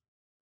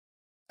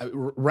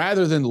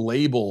 Rather than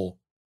label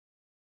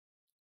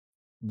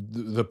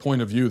the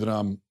point of view that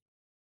I'm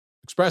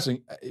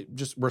expressing,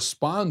 just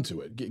respond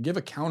to it. Give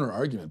a counter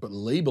argument, but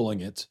labeling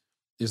it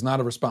is not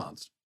a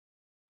response.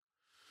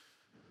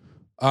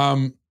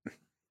 I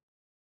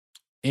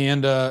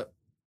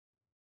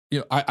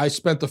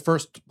spent the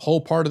first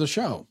whole part of the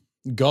show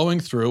going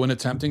through and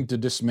attempting to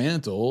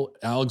dismantle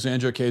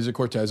Alexandria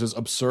Ocasio-Cortez's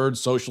absurd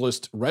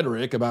socialist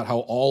rhetoric about how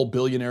all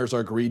billionaires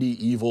are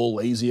greedy, evil,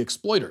 lazy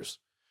exploiters.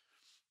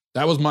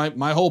 That was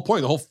my whole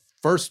point. The whole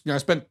first, I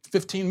spent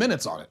 15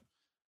 minutes on it,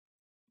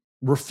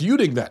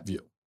 refuting that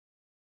view.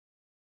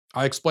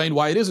 I explained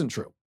why it isn't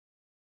true.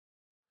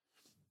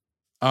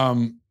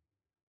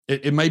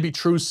 It may be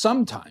true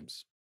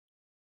sometimes.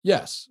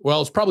 Yes.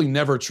 Well, it's probably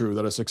never true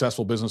that a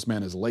successful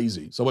businessman is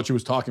lazy. So what she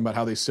was talking about,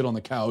 how they sit on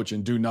the couch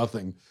and do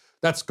nothing,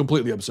 that's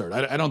completely absurd.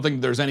 I don't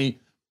think there's any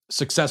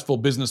successful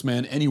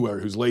businessman anywhere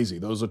who's lazy.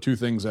 Those are two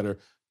things that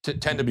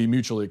tend to be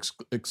mutually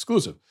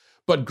exclusive.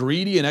 But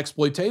greedy and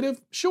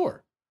exploitative,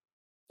 sure.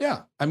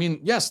 Yeah. I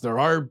mean, yes, there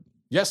are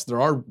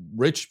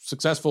rich,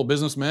 successful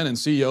businessmen and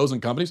CEOs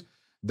and companies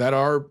that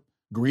are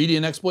greedy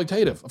and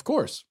exploitative, of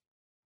course.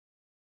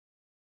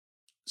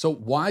 So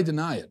why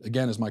deny it,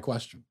 again, is my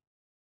question.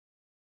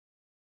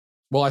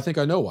 Well, I think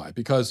I know why,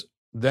 because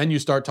then you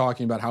start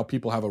talking about how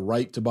people have a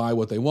right to buy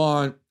what they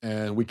want,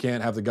 and we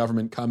can't have the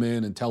government come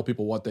in and tell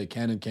people what they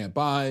can and can't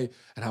buy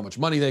and how much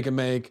money they can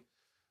make.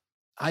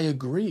 I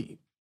agree.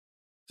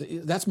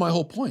 That's my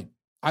whole point.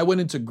 I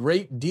went into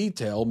great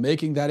detail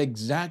making that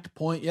exact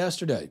point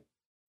yesterday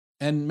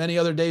and many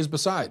other days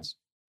besides.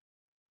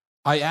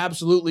 I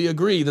absolutely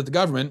agree that the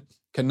government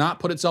cannot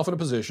put itself in a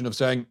position of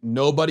saying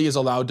nobody is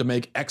allowed to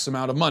make X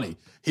amount of money.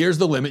 Here's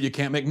the limit. You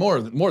can't make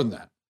more than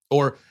that.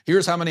 Or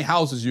here's how many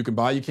houses you can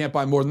buy. You can't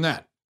buy more than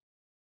that.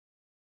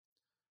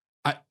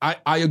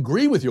 I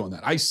agree with you on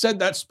that. I said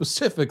that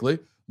specifically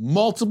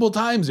multiple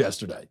times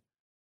yesterday.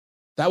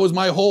 That was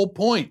my whole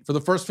point for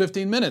the first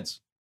 15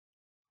 minutes.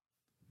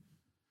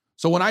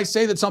 So when I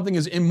say that something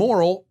is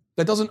immoral,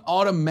 that doesn't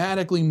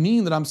automatically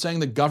mean that I'm saying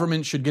the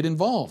government should get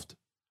involved.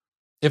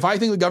 If I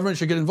think the government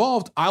should get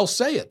involved, I'll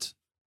say it.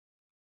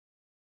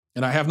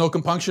 And I have no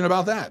compunction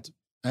about that,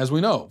 as we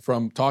know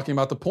from talking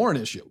about the porn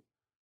issue.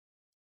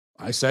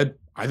 I said,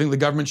 I think the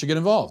government should get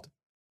involved.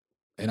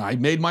 And I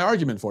made my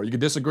argument for it. You could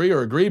disagree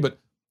or agree, but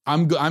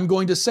I'm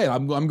going to say it.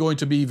 I'm going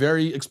to be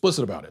very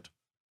explicit about it.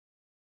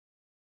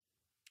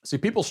 See,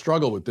 people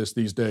struggle with this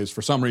these days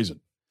for some reason.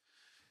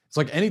 It's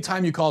like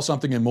anytime you call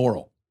something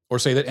immoral or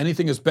say that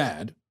anything is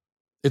bad,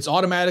 it's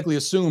automatically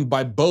assumed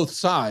by both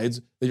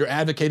sides that you're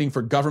advocating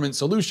for government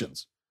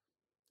solutions.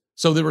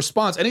 So the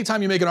response,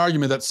 anytime you make an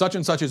argument that such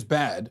and such is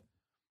bad,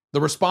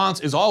 the response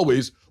is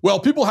always, well,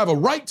 people have a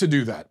right to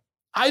do that.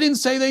 I didn't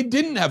say they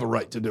didn't have a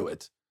right to do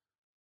it.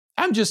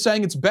 I'm just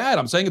saying it's bad.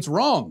 I'm saying it's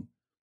wrong.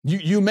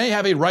 You may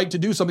have a right to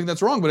do something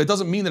that's wrong, but it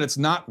doesn't mean that it's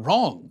not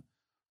wrong.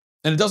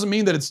 And it doesn't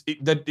mean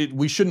that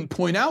we shouldn't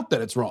point out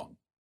that it's wrong.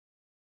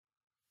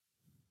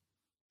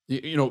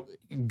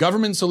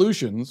 Government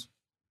solutions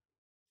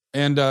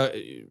and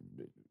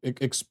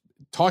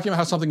talking about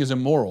how something is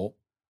immoral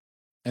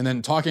and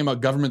then talking about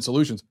government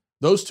solutions,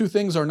 those two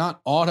things are not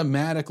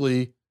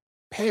automatically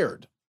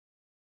paired.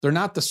 They're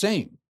not the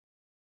same.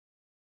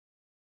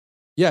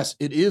 Yes,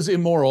 it is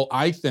immoral,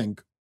 I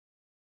think,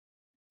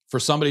 for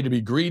somebody to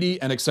be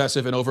greedy and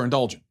excessive and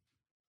overindulgent.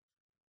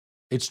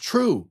 It's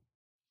true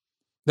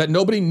that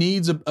nobody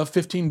needs a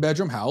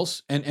 15-bedroom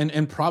house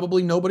and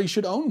probably nobody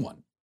should own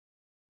one.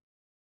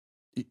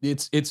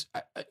 I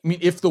mean,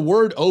 if the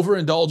word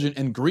overindulgent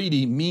and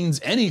greedy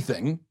means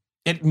anything,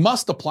 it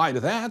must apply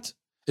to that.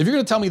 If you're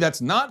going to tell me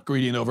that's not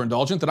greedy and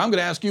overindulgent, then I'm going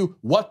to ask you,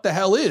 what the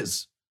hell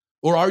is?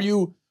 Or are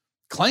you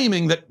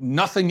claiming that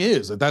nothing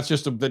is,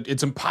 that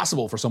it's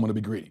impossible for someone to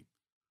be greedy?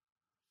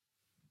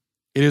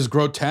 It is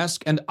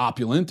grotesque and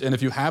opulent, and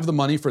if you have the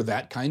money for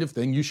that kind of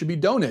thing, you should be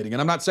donating.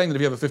 And I'm not saying that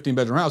if you have a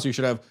 15-bedroom house, you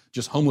should have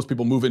just homeless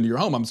people move into your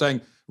home. I'm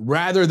saying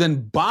rather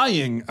than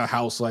buying a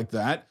house like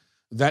that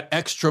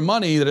extra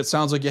money that it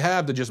sounds like you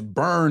have to just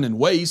burn and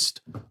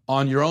waste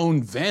on your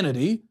own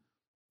vanity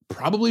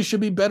probably should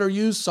be better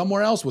used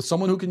somewhere else with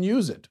someone who can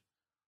use it.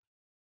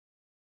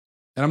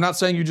 And I'm not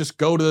saying you just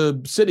go to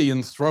the city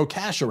and throw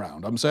cash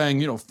around. I'm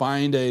saying,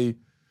 find a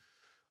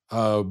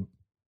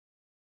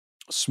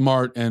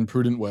smart and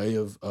prudent way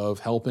of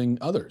helping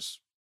others.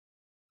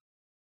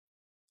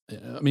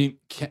 I mean,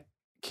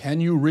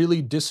 can you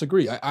really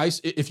disagree?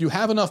 If you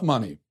have enough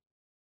money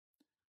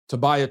to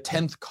buy a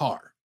 10th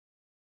car,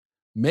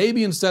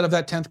 maybe instead of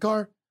that 10th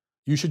car,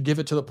 you should give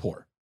it to the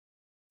poor.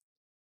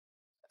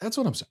 That's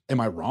what I'm saying.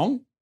 Am I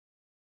wrong?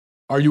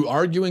 Are you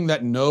arguing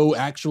that no,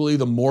 actually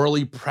the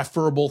morally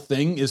preferable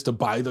thing is to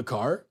buy the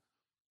car?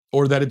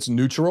 Or that it's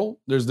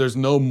neutral? There's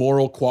no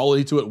moral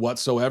quality to it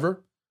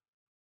whatsoever?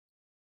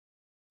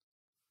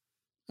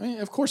 I mean,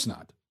 of course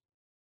not.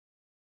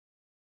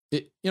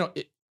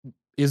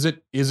 Is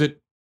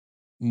it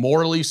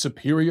morally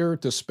superior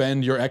to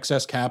spend your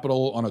excess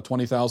capital on a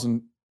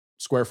 20,000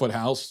 square foot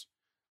house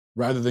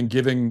rather than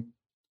giving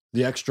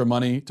the extra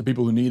money to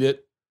people who need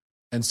it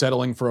and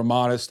settling for a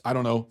modest,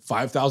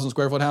 5,000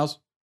 square foot house?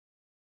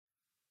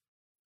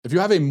 If you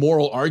have a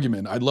moral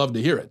argument, I'd love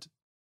to hear it,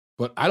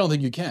 but I don't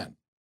think you can.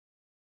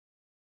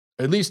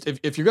 At least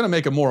if you're going to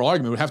make a moral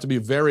argument, it would have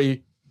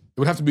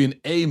to be an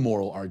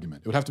amoral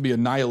argument. It would have to be a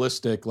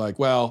nihilistic,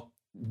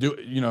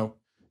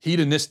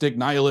 hedonistic,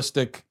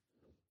 nihilistic,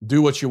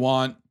 do what you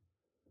want,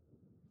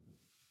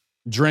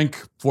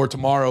 drink for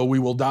tomorrow we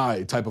will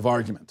die type of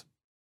argument.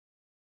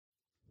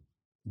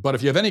 But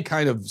if you have any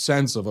kind of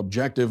sense of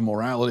objective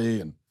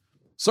morality, and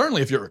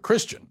certainly if you're a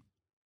Christian,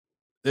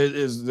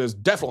 there's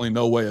definitely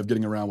no way of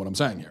getting around what I'm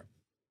saying here.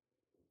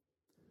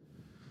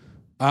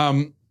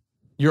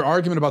 Your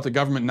argument about the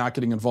government not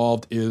getting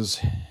involved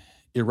is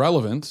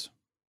irrelevant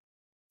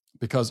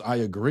because I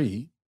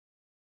agree,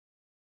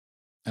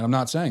 and I'm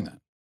not saying that.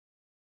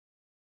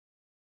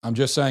 I'm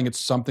just saying it's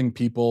something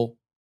people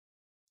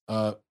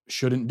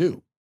shouldn't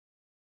do.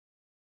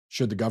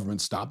 Should the government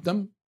stop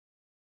them?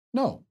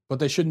 No, but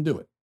they shouldn't do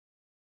it.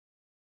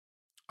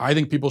 I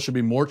think people should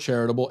be more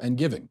charitable and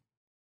giving.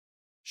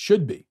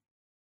 Should be.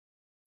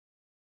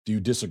 Do you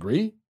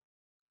disagree?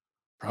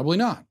 Probably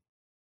not.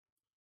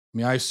 I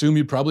mean, I assume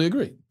you probably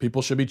agree.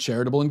 People should be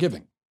charitable and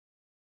giving.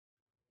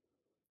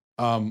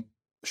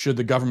 Should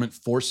the government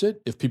force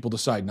it if people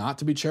decide not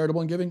to be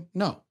charitable and giving?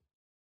 No.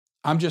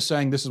 I'm just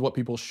saying this is what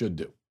people should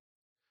do.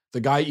 The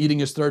guy eating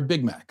his third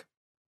Big Mac,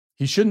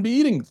 he shouldn't be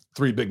eating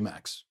 3 Big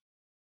Macs.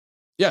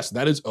 Yes,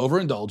 that is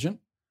overindulgent.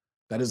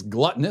 That is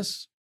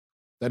gluttonous.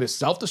 That is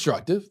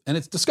self-destructive, and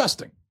it's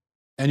disgusting.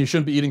 And you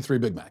shouldn't be eating 3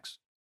 Big Macs.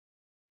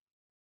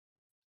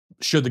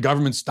 Should the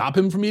government stop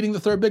him from eating the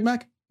third Big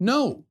Mac?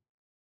 No,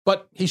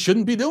 but he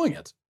shouldn't be doing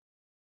it.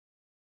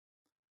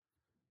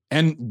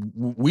 And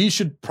we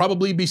should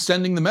probably be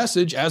sending the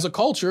message as a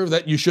culture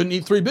that you shouldn't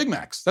eat 3 Big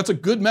Macs. That's a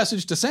good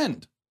message to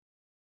send.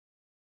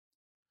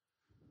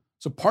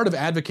 So part of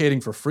advocating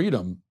for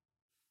freedom,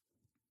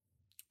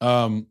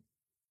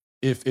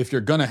 if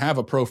you're going to have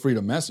a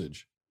pro-freedom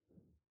message,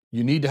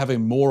 you need to have a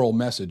moral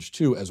message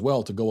too as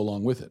well to go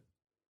along with it.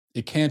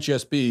 It can't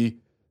just be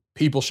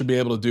people should be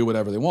able to do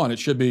whatever they want. It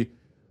should be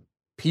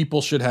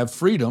people should have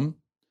freedom,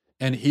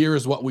 and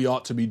here's what we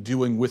ought to be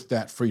doing with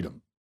that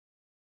freedom.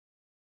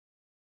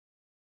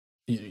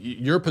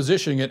 You're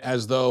positioning it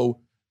as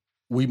though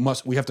we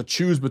have to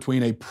choose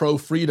between a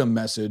pro-freedom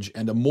message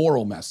and a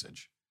moral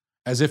message,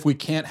 as if we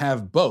can't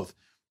have both.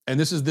 And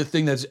this is the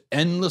thing that's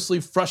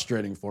endlessly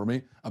frustrating for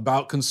me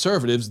about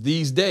conservatives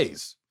these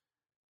days.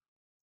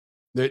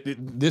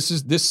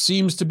 This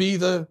seems to be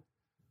the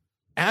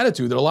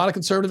attitude that a lot of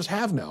conservatives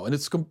have now, and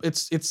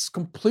it's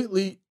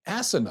completely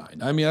asinine.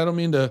 I mean, I don't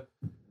mean to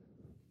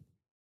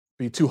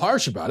be too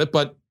harsh about it,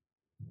 but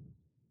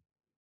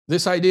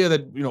this idea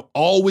that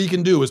all we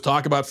can do is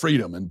talk about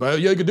freedom, and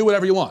you can do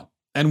whatever you want,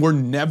 and we're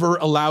never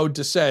allowed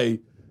to say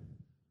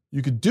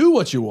you could do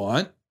what you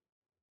want,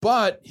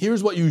 but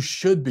here's what you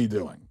should be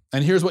doing,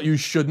 and here's what you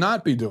should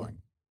not be doing.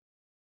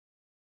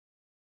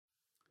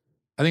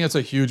 I think that's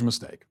a huge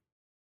mistake.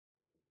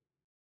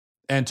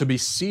 And to be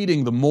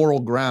ceding the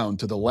moral ground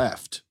to the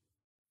left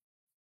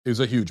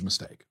is a huge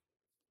mistake.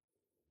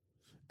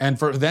 And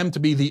for them to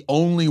be the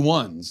only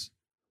ones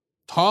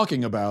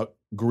talking about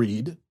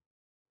greed,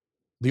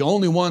 the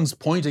only ones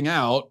pointing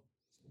out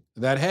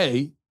that,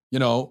 hey,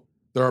 there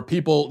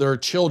are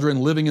children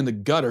living in the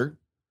gutter,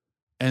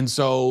 and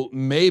so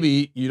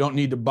maybe you don't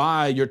need to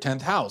buy your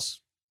 10th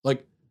house.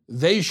 Like,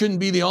 they shouldn't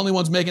be the only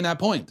ones making that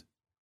point,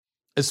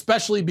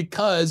 especially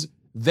because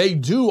they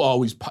do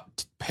always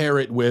pair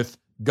it with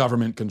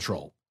government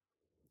control.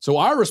 So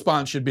our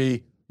response should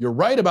be, you're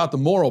right about the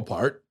moral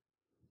part.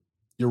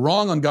 You're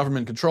wrong on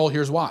government control.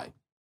 Here's why.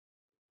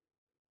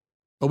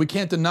 But we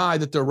can't deny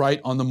that they're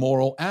right on the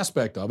moral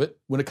aspect of it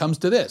when it comes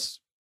to this.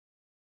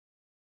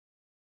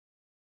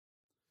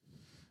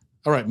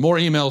 All right, more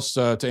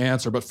emails to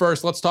answer. But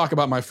first, let's talk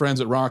about my friends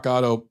at Rock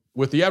Auto.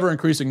 With the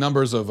ever-increasing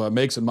numbers of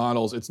makes and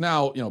models, it's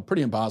now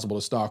pretty impossible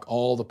to stock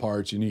all the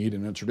parts you need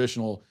in a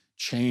traditional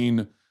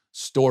chain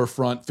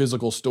storefront,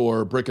 physical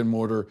store, brick and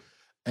mortar.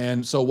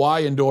 And so why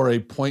endure a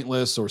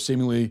pointless or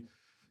seemingly,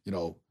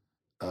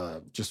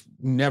 just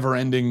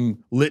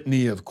never-ending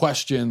litany of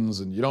questions?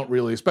 And you don't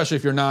really, especially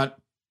if you're not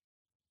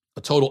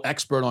a total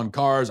expert on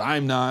cars.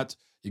 I'm not.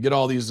 You get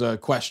all these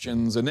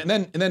questions. And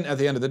then at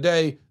the end of the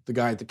day, the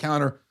guy at the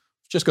counter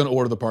is just going to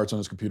order the parts on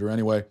his computer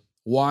anyway.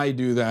 Why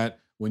do that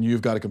when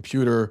you've got a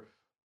computer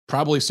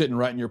probably sitting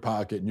right in your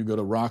pocket and you go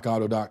to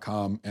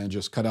rockauto.com and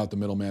just cut out the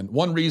middleman?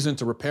 One reason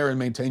to repair and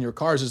maintain your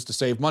cars is to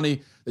save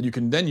money that you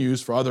can then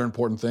use for other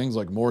important things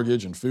like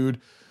mortgage and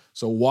food.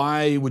 So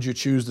why would you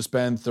choose to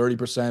spend 30%,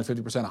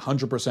 50%,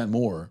 100%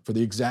 more for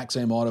the exact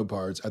same auto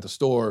parts at the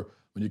store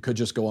when you could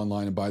just go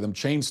online and buy them?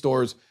 Chain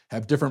stores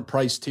have different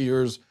price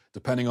tiers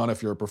depending on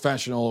if you're a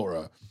professional or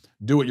a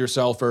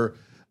do-it-yourselfer.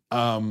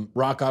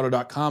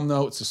 RockAuto.com,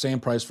 though, it's the same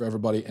price for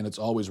everybody, and it's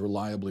always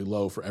reliably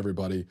low for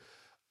everybody.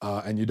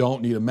 And you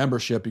don't need a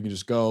membership. You can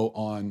just go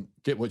on,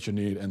 get what you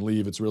need, and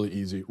leave. It's really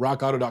easy.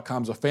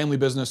 RockAuto.com is a family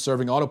business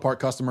serving auto part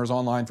customers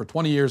online for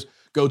 20 years.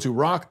 Go to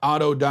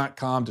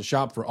RockAuto.com to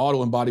shop for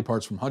auto and body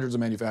parts from hundreds of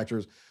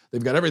manufacturers.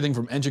 They've got everything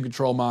from engine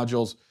control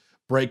modules,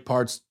 brake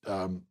parts,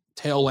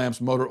 tail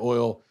lamps, motor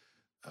oil,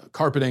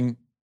 carpeting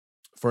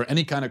for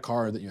any kind of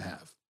car that you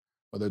have,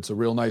 whether it's a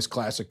real nice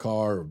classic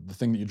car or the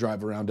thing that you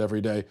drive around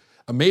every day.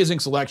 Amazing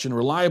selection,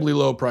 reliably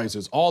low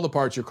prices, all the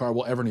parts your car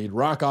will ever need.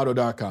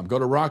 RockAuto.com. Go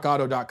to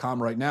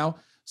RockAuto.com right now.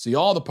 See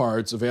all the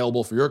parts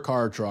available for your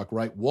car or truck.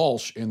 Write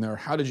Walsh in their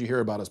How Did You Hear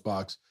About Us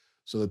box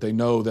so that they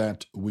know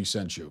that we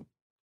sent you.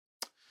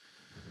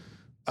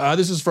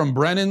 This is from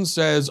Brennan,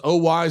 says, "Oh,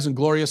 wise and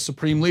glorious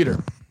Supreme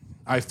Leader.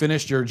 I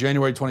finished your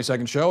January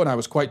 22nd show and I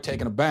was quite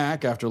taken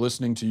aback after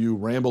listening to you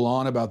ramble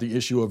on about the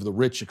issue of the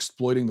rich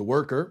exploiting the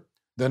worker,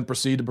 then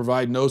proceed to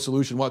provide no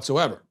solution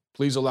whatsoever.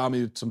 Please allow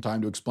me some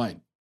time to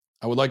explain.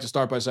 I would like to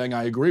start by saying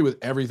I agree with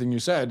everything you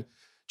said.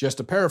 Just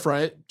to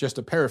paraphrase,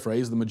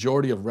 the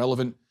majority of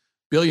relevant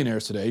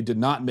billionaires today did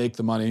not make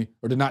the money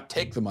or did not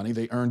take the money.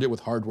 They earned it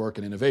with hard work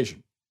and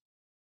innovation.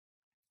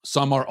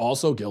 Some are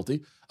also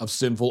guilty of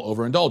sinful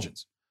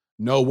overindulgence.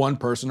 No one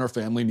person or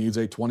family needs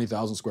a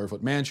 20,000 square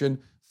foot mansion,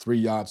 3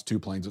 yachts, 2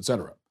 planes,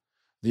 etc.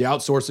 The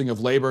outsourcing of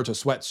labor to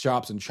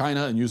sweatshops in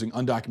China and using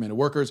undocumented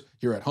workers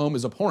here at home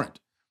is abhorrent.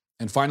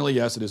 And finally,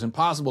 yes, it is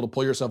impossible to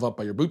pull yourself up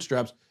by your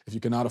bootstraps if you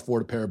cannot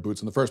afford a pair of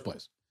boots in the first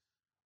place."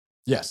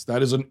 Yes,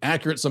 that is an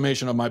accurate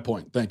summation of my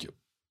point. Thank you.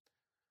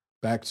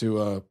 Back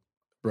to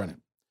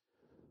Brennan.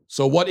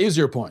 So what is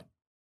your point?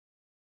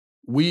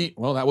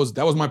 Well, that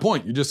was my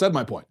point. You just said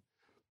my point.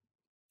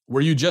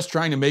 Were you just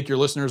trying to make your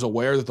listeners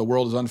aware that the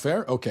world is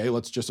unfair? Okay,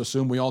 let's just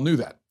assume we all knew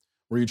that.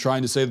 Were you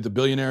trying to say that the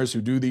billionaires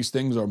who do these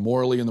things are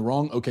morally in the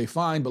wrong? Okay,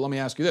 fine, but let me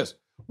ask you this.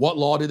 What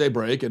law did they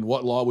break and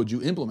what law would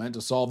you implement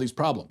to solve these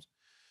problems?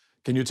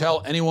 Can you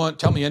tell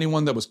me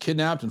anyone that was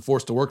kidnapped and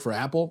forced to work for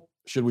Apple?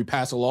 Should we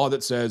pass a law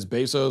that says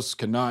Bezos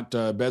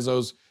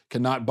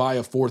cannot buy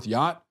a 4th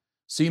yacht?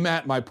 See,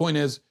 Matt, my point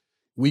is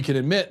we can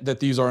admit that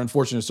these are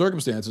unfortunate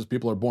circumstances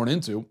people are born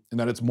into and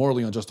that it's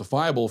morally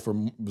unjustifiable for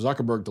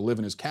Zuckerberg to live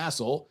in his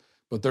castle,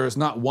 but there is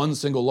not one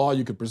single law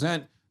you could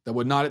present that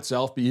would not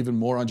itself be even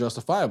more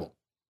unjustifiable.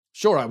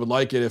 Sure, I would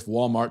like it if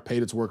Walmart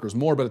paid its workers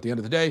more, but at the end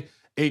of the day,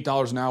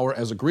 $8 an hour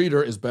as a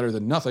greeter is better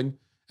than nothing,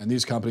 and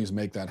these companies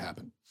make that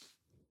happen.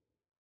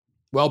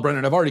 Well,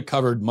 Brennan, I've already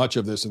covered much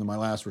of this in my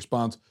last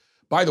response.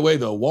 By the way,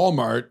 though,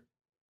 Walmart,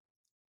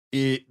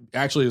 it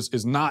actually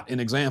is not an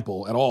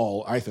example at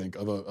all, I think,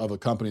 of a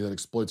company that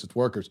exploits its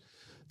workers.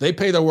 They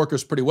pay their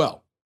workers pretty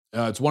well.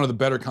 It's one of the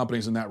better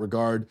companies in that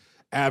regard.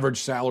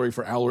 Average salary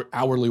for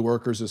hourly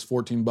workers is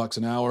 $14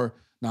 an hour.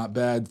 Not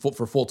bad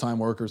for full-time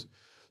workers.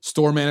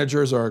 Store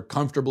managers are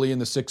comfortably in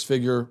the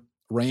 6-figure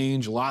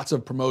range. Lots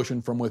of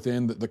promotion from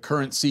within. The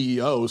current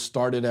CEO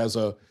started as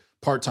a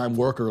part-time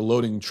worker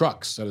loading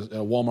trucks at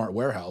a Walmart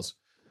warehouse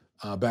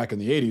back in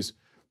the 80s.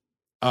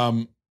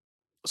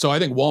 So I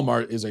think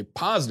Walmart is a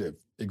positive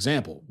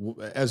example.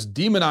 As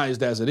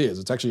demonized as it is,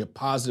 it's actually a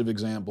positive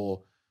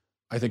example,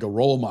 I think a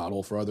role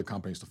model for other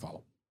companies to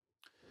follow.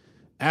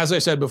 As I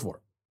said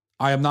before,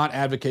 I am not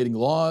advocating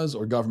laws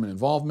or government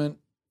involvement.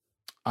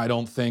 I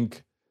don't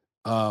think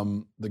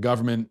the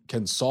government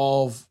can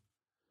solve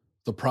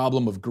the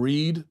problem of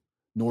greed,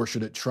 nor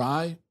should it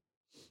try.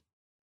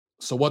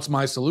 So what's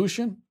my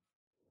solution?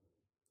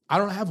 I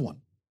don't have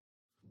one.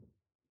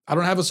 I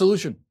don't have a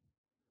solution.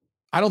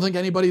 I don't think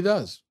anybody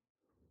does.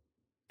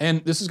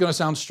 And this is going to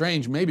sound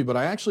strange maybe, but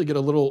I actually get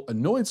a little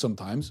annoyed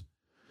sometimes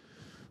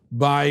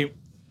by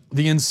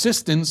the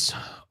insistence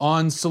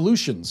on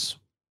solutions.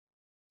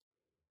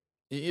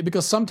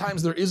 Because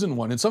sometimes there isn't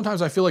one. And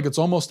sometimes I feel like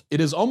it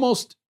is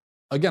almost,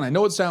 again, I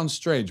know it sounds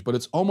strange, but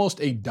it's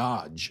almost a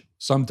dodge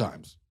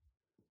sometimes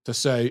to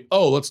say,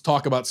 oh, let's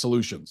talk about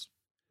solutions.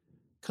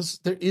 Because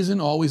there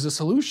isn't always a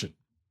solution.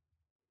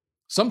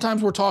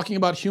 Sometimes we're talking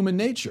about human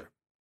nature.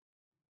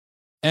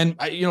 And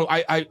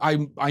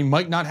I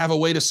might not have a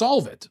way to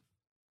solve it.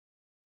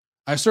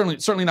 I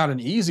certainly not an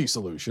easy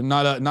solution,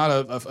 not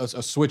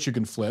a switch you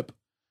can flip,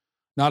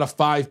 not a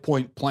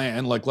 5-point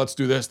plan like let's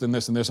do this, then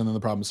this, and this, and then the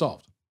problem is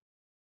solved.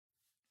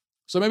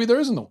 So maybe there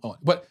isn't one.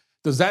 But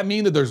does that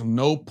mean that there's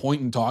no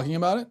point in talking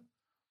about it?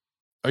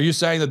 Are you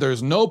saying that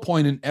there's no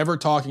point in ever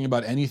talking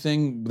about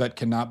anything that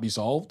cannot be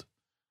solved?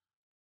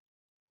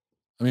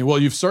 I mean, well,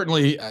 you've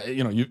certainly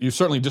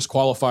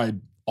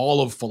disqualified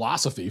all of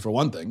philosophy, for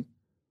one thing.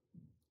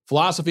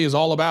 Philosophy is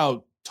all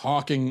about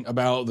talking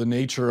about the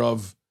nature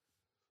of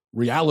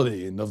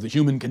reality and of the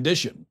human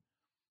condition.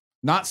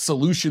 Not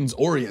solutions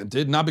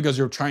oriented, not because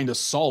you're trying to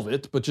solve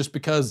it, but just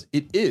because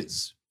it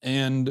is.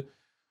 And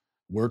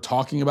we're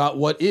talking about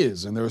what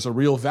is, and there's a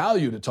real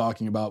value to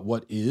talking about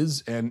what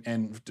is and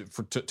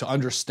to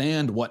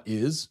understand what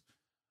is.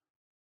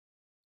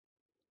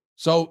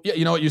 So, yeah,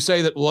 you know what, you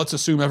say that, well, let's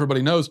assume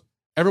everybody knows.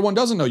 Everyone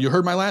doesn't know. You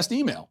heard my last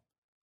email.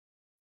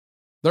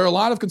 There are a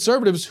lot of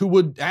conservatives who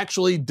would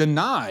actually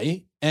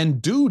deny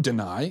and do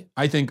deny,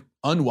 I think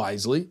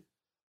unwisely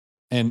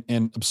and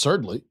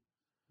absurdly,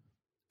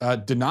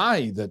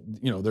 deny that,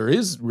 you know, there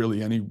is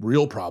really any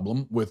real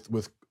problem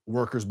with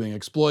workers being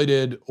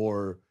exploited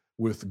or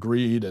with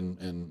greed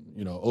and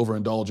you know,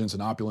 overindulgence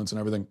and opulence and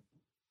everything.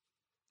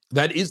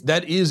 That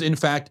is in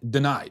fact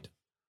denied.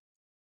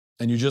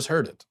 And you just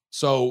heard it.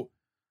 So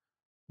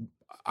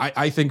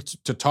I think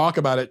to talk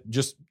about it,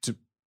 just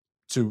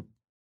to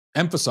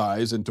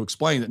emphasize and to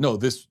explain that, no,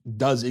 this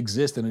does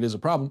exist and it is a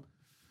problem,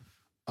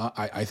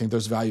 I think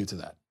there's value to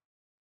that.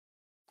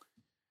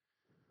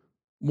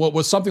 What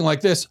was something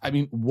like this, I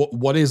mean,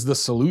 what is the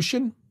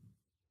solution?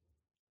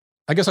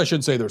 I guess I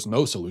shouldn't say there's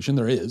no solution.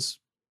 There is.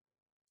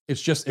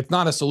 It's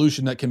not a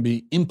solution that can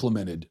be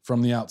implemented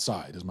from the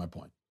outside, is my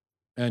point.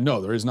 And no,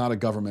 there is not a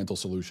governmental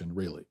solution,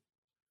 really.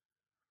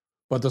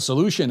 But the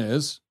solution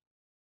is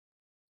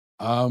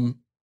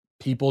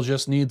people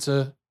just need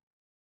to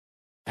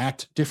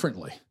act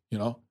differently, you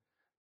know?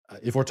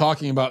 If we're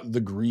talking about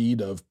the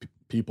greed of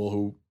people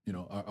who, you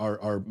know,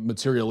 are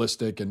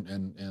materialistic and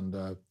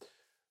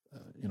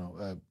you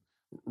know,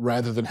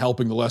 rather than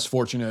helping the less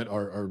fortunate,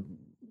 are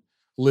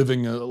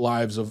living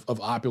lives of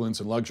opulence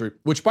and luxury,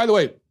 which, by the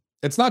way,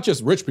 it's not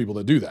just rich people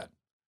that do that.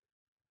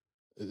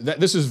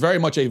 This is very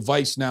much a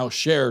vice now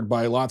shared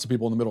by lots of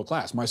people in the middle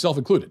class, myself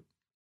included,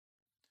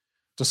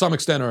 to some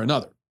extent or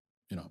another,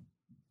 you know.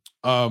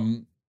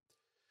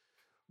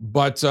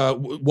 But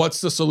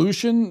what's the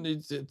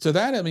solution to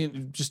that? I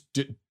mean, just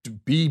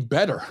be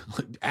better,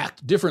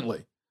 act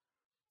differently.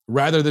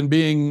 Rather than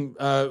being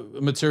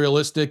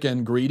materialistic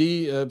and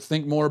greedy,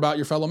 think more about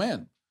your fellow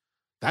man.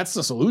 That's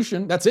the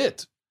solution. That's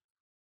it.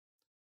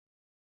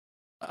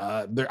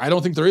 I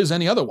don't think there is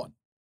any other one.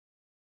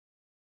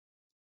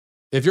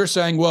 If you're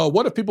saying, well,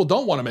 what if people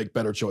don't want to make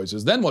better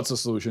choices? Then what's the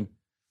solution?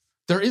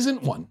 There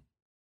isn't one.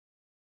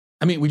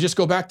 I mean, we just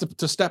go back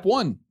to step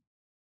one.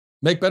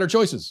 Make better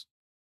choices.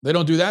 They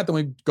don't do that, then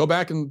we go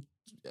back and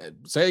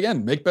say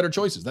again, make better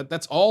choices.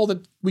 That's all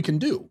that we can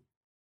do.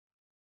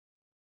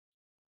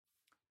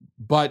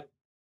 But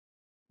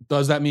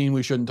does that mean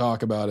we shouldn't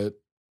talk about it?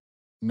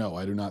 No,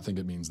 I do not think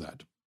it means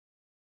that.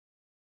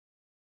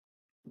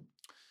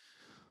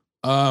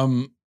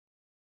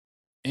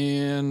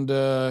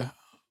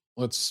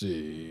 Let's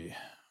see.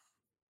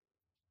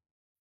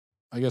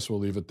 I guess we'll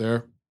leave it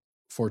there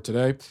for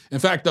today. In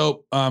fact,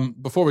 though,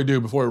 before we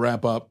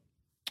wrap up,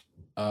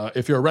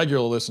 if you're a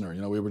regular listener,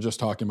 you know, we were just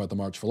talking about the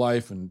March for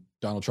Life and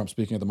Donald Trump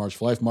speaking at the March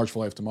for Life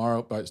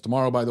tomorrow. But it's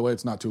tomorrow, by the way.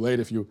 It's not too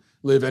late. If you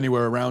live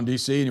anywhere around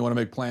D.C. and you want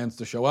to make plans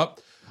to show up,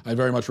 I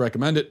very much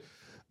recommend it.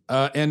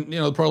 And, you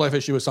know, the pro-life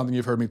issue is something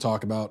you've heard me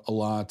talk about a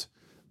lot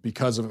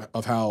because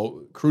of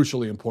how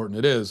crucially important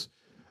it is.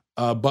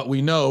 But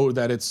we know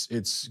that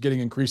it's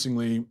getting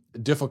increasingly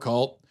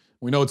difficult.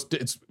 We know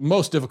it's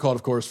most difficult,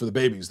 of course, for the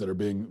babies that are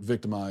being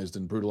victimized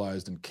and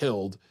brutalized and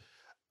killed.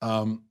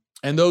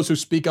 And those who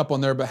speak up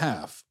on their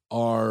behalf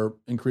are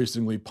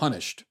increasingly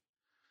punished.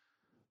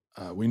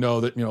 We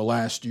know that, you know,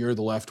 last year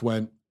the left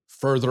went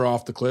further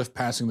off the cliff,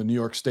 passing the New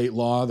York state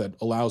law that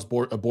allows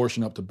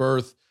abortion up to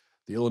birth,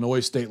 the Illinois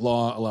state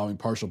law allowing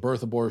partial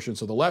birth abortion.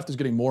 So the left is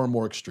getting more and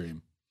more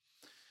extreme,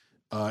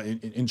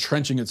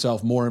 entrenching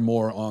itself more and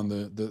more on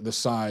the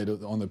side,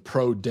 on the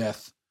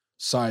pro-death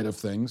side of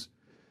things.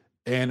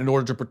 And in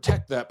order to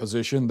protect that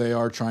position, they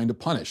are trying to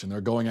punish, and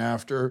they're going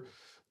after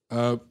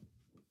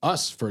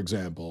us, for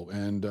example,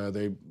 and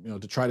they, you know,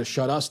 to try to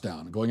shut us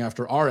down, going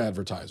after our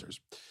advertisers.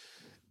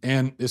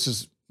 And this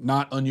is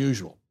not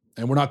unusual.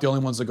 And we're not the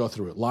only ones that go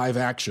through it. Live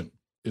Action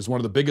is one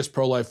of the biggest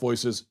pro-life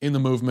voices in the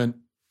movement.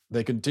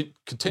 They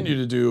continue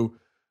to do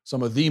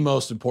some of the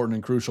most important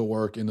and crucial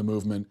work in the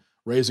movement,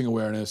 raising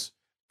awareness,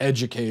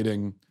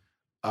 educating,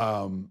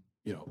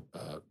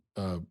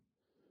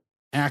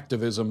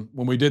 activism.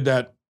 When we did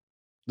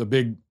the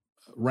big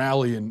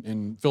rally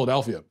in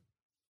Philadelphia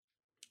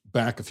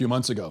back a few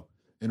months ago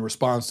in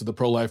response to the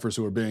pro-lifers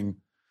who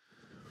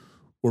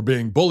were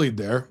being bullied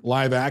there,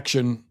 Live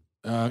Action,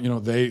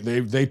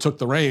 they took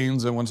the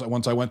reins, and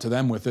once I went to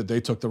them with it,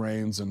 they took the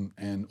reins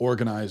and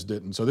organized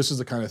it. And so this is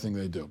the kind of thing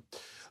they do,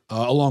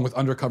 along with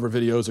undercover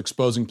videos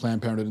exposing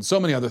Planned Parenthood and so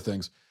many other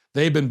things.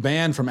 They've been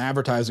banned from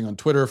advertising on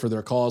Twitter for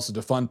their calls to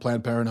defund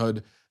Planned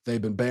Parenthood.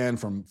 They've been banned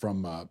from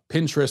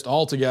Pinterest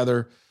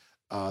altogether.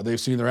 They've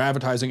seen their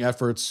advertising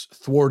efforts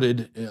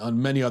thwarted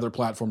on many other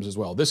platforms as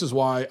well. This is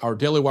why our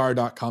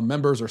dailywire.com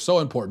members are so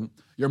important.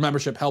 Your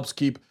membership helps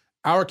keep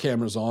our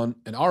cameras on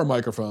and our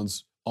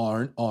microphones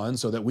on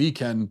so that we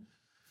can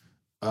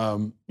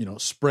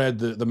spread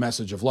the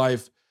message of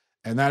life.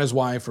 And that is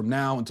why from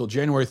now until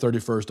January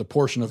 31st, a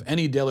portion of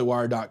any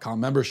dailywire.com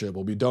membership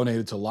will be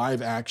donated to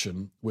Live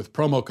Action with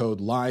promo code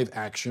Live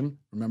Action.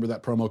 Remember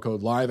that promo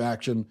code Live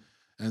Action.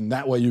 And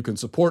that way you can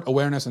support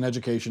awareness and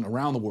education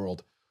around the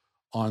world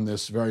on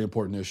this very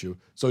important issue.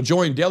 So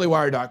join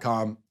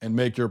dailywire.com and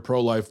make your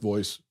pro-life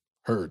voice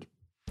heard.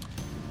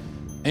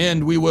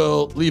 And we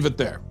will leave it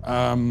there.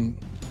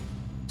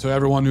 To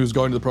everyone who's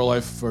going to the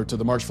pro-life or to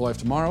the March for Life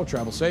tomorrow,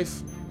 travel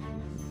safe.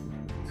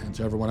 And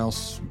to everyone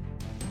else,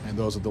 and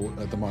those at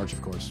the march,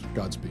 of course,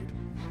 Godspeed.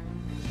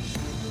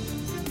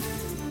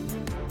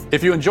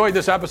 If you enjoyed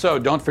this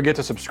episode, don't forget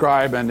to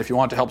subscribe. And if you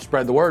want to help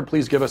spread the word,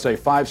 please give us a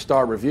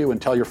 5-star review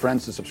and tell your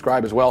friends to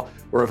subscribe as well.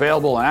 We're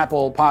available on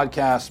Apple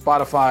Podcasts,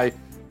 Spotify,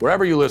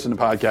 wherever you listen to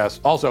podcasts.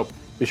 Also,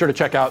 be sure to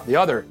check out the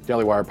other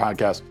Daily Wire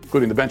podcasts,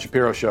 including The Ben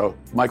Shapiro Show,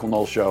 Michael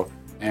Knowles Show,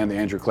 and The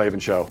Andrew Klavan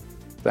Show.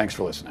 Thanks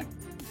for listening.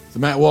 The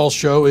Matt Walsh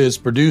Show is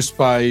produced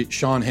by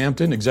Sean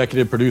Hampton,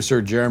 executive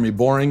producer Jeremy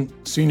Boring,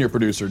 senior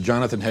producer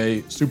Jonathan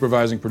Hay,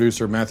 supervising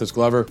producer Mathis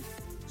Glover,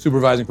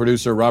 supervising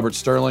producer Robert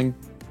Sterling,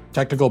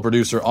 technical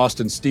producer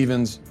Austin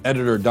Stevens,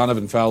 editor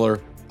Donovan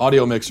Fowler,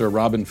 audio mixer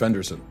Robin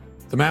Fenderson.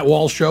 The Matt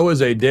Walsh Show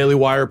is a Daily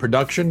Wire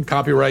production,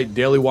 copyright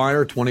Daily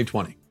Wire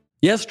 2020.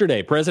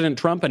 Yesterday, President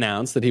Trump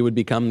announced that he would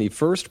become the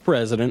first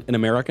president in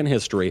American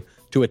history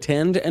to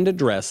attend and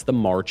address the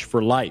March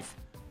for Life,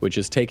 which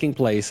is taking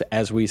place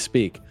as we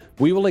speak.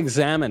 We will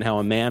examine how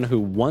a man who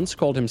once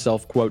called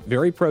himself, quote,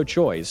 very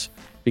pro-choice,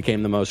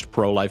 became the most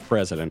pro-life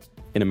president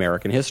in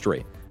American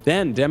history.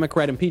 Then,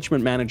 Democrat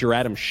impeachment manager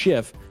Adam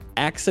Schiff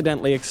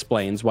accidentally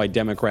explains why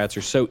Democrats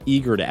are so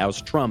eager to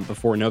oust Trump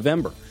before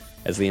November,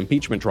 as the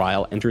impeachment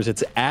trial enters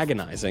its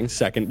agonizing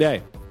second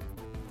day.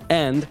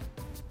 And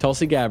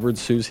Tulsi Gabbard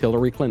sues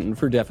Hillary Clinton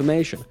for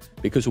defamation,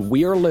 because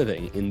we are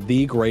living in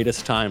the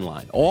greatest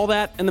timeline. All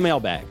that in the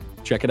mailbag.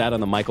 Check it out on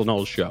The Michael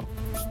Knowles Show.